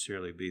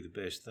necessarily be the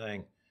best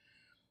thing.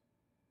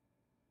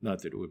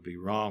 Not that it would be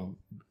wrong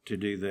to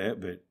do that,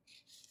 but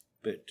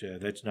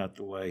that's not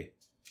the way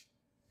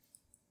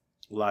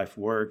life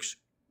works.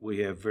 We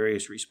have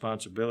various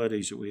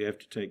responsibilities that we have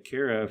to take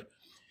care of,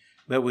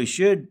 but we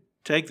should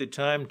take the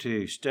time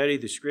to study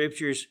the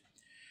Scriptures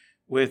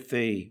with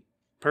the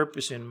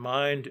purpose in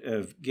mind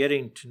of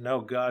getting to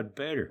know God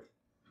better,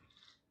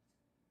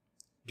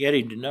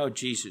 getting to know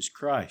Jesus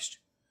Christ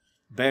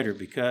better,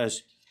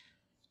 because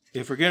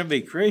if we're going to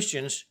be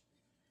Christians,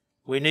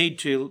 we need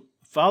to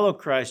follow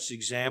Christ's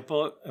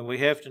example, and we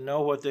have to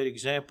know what that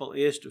example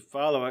is to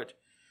follow it.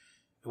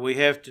 We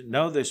have to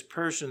know this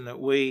person that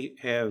we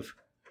have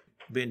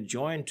been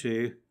joined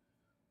to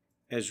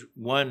as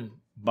one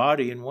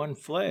body and one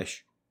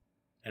flesh.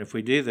 And if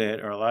we do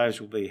that, our lives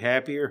will be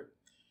happier,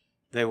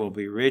 they will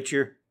be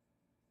richer,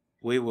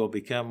 we will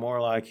become more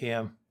like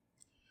him,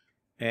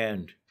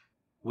 and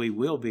we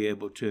will be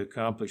able to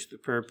accomplish the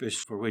purpose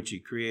for which he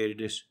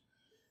created us.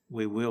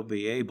 We will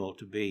be able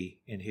to be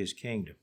in his kingdom.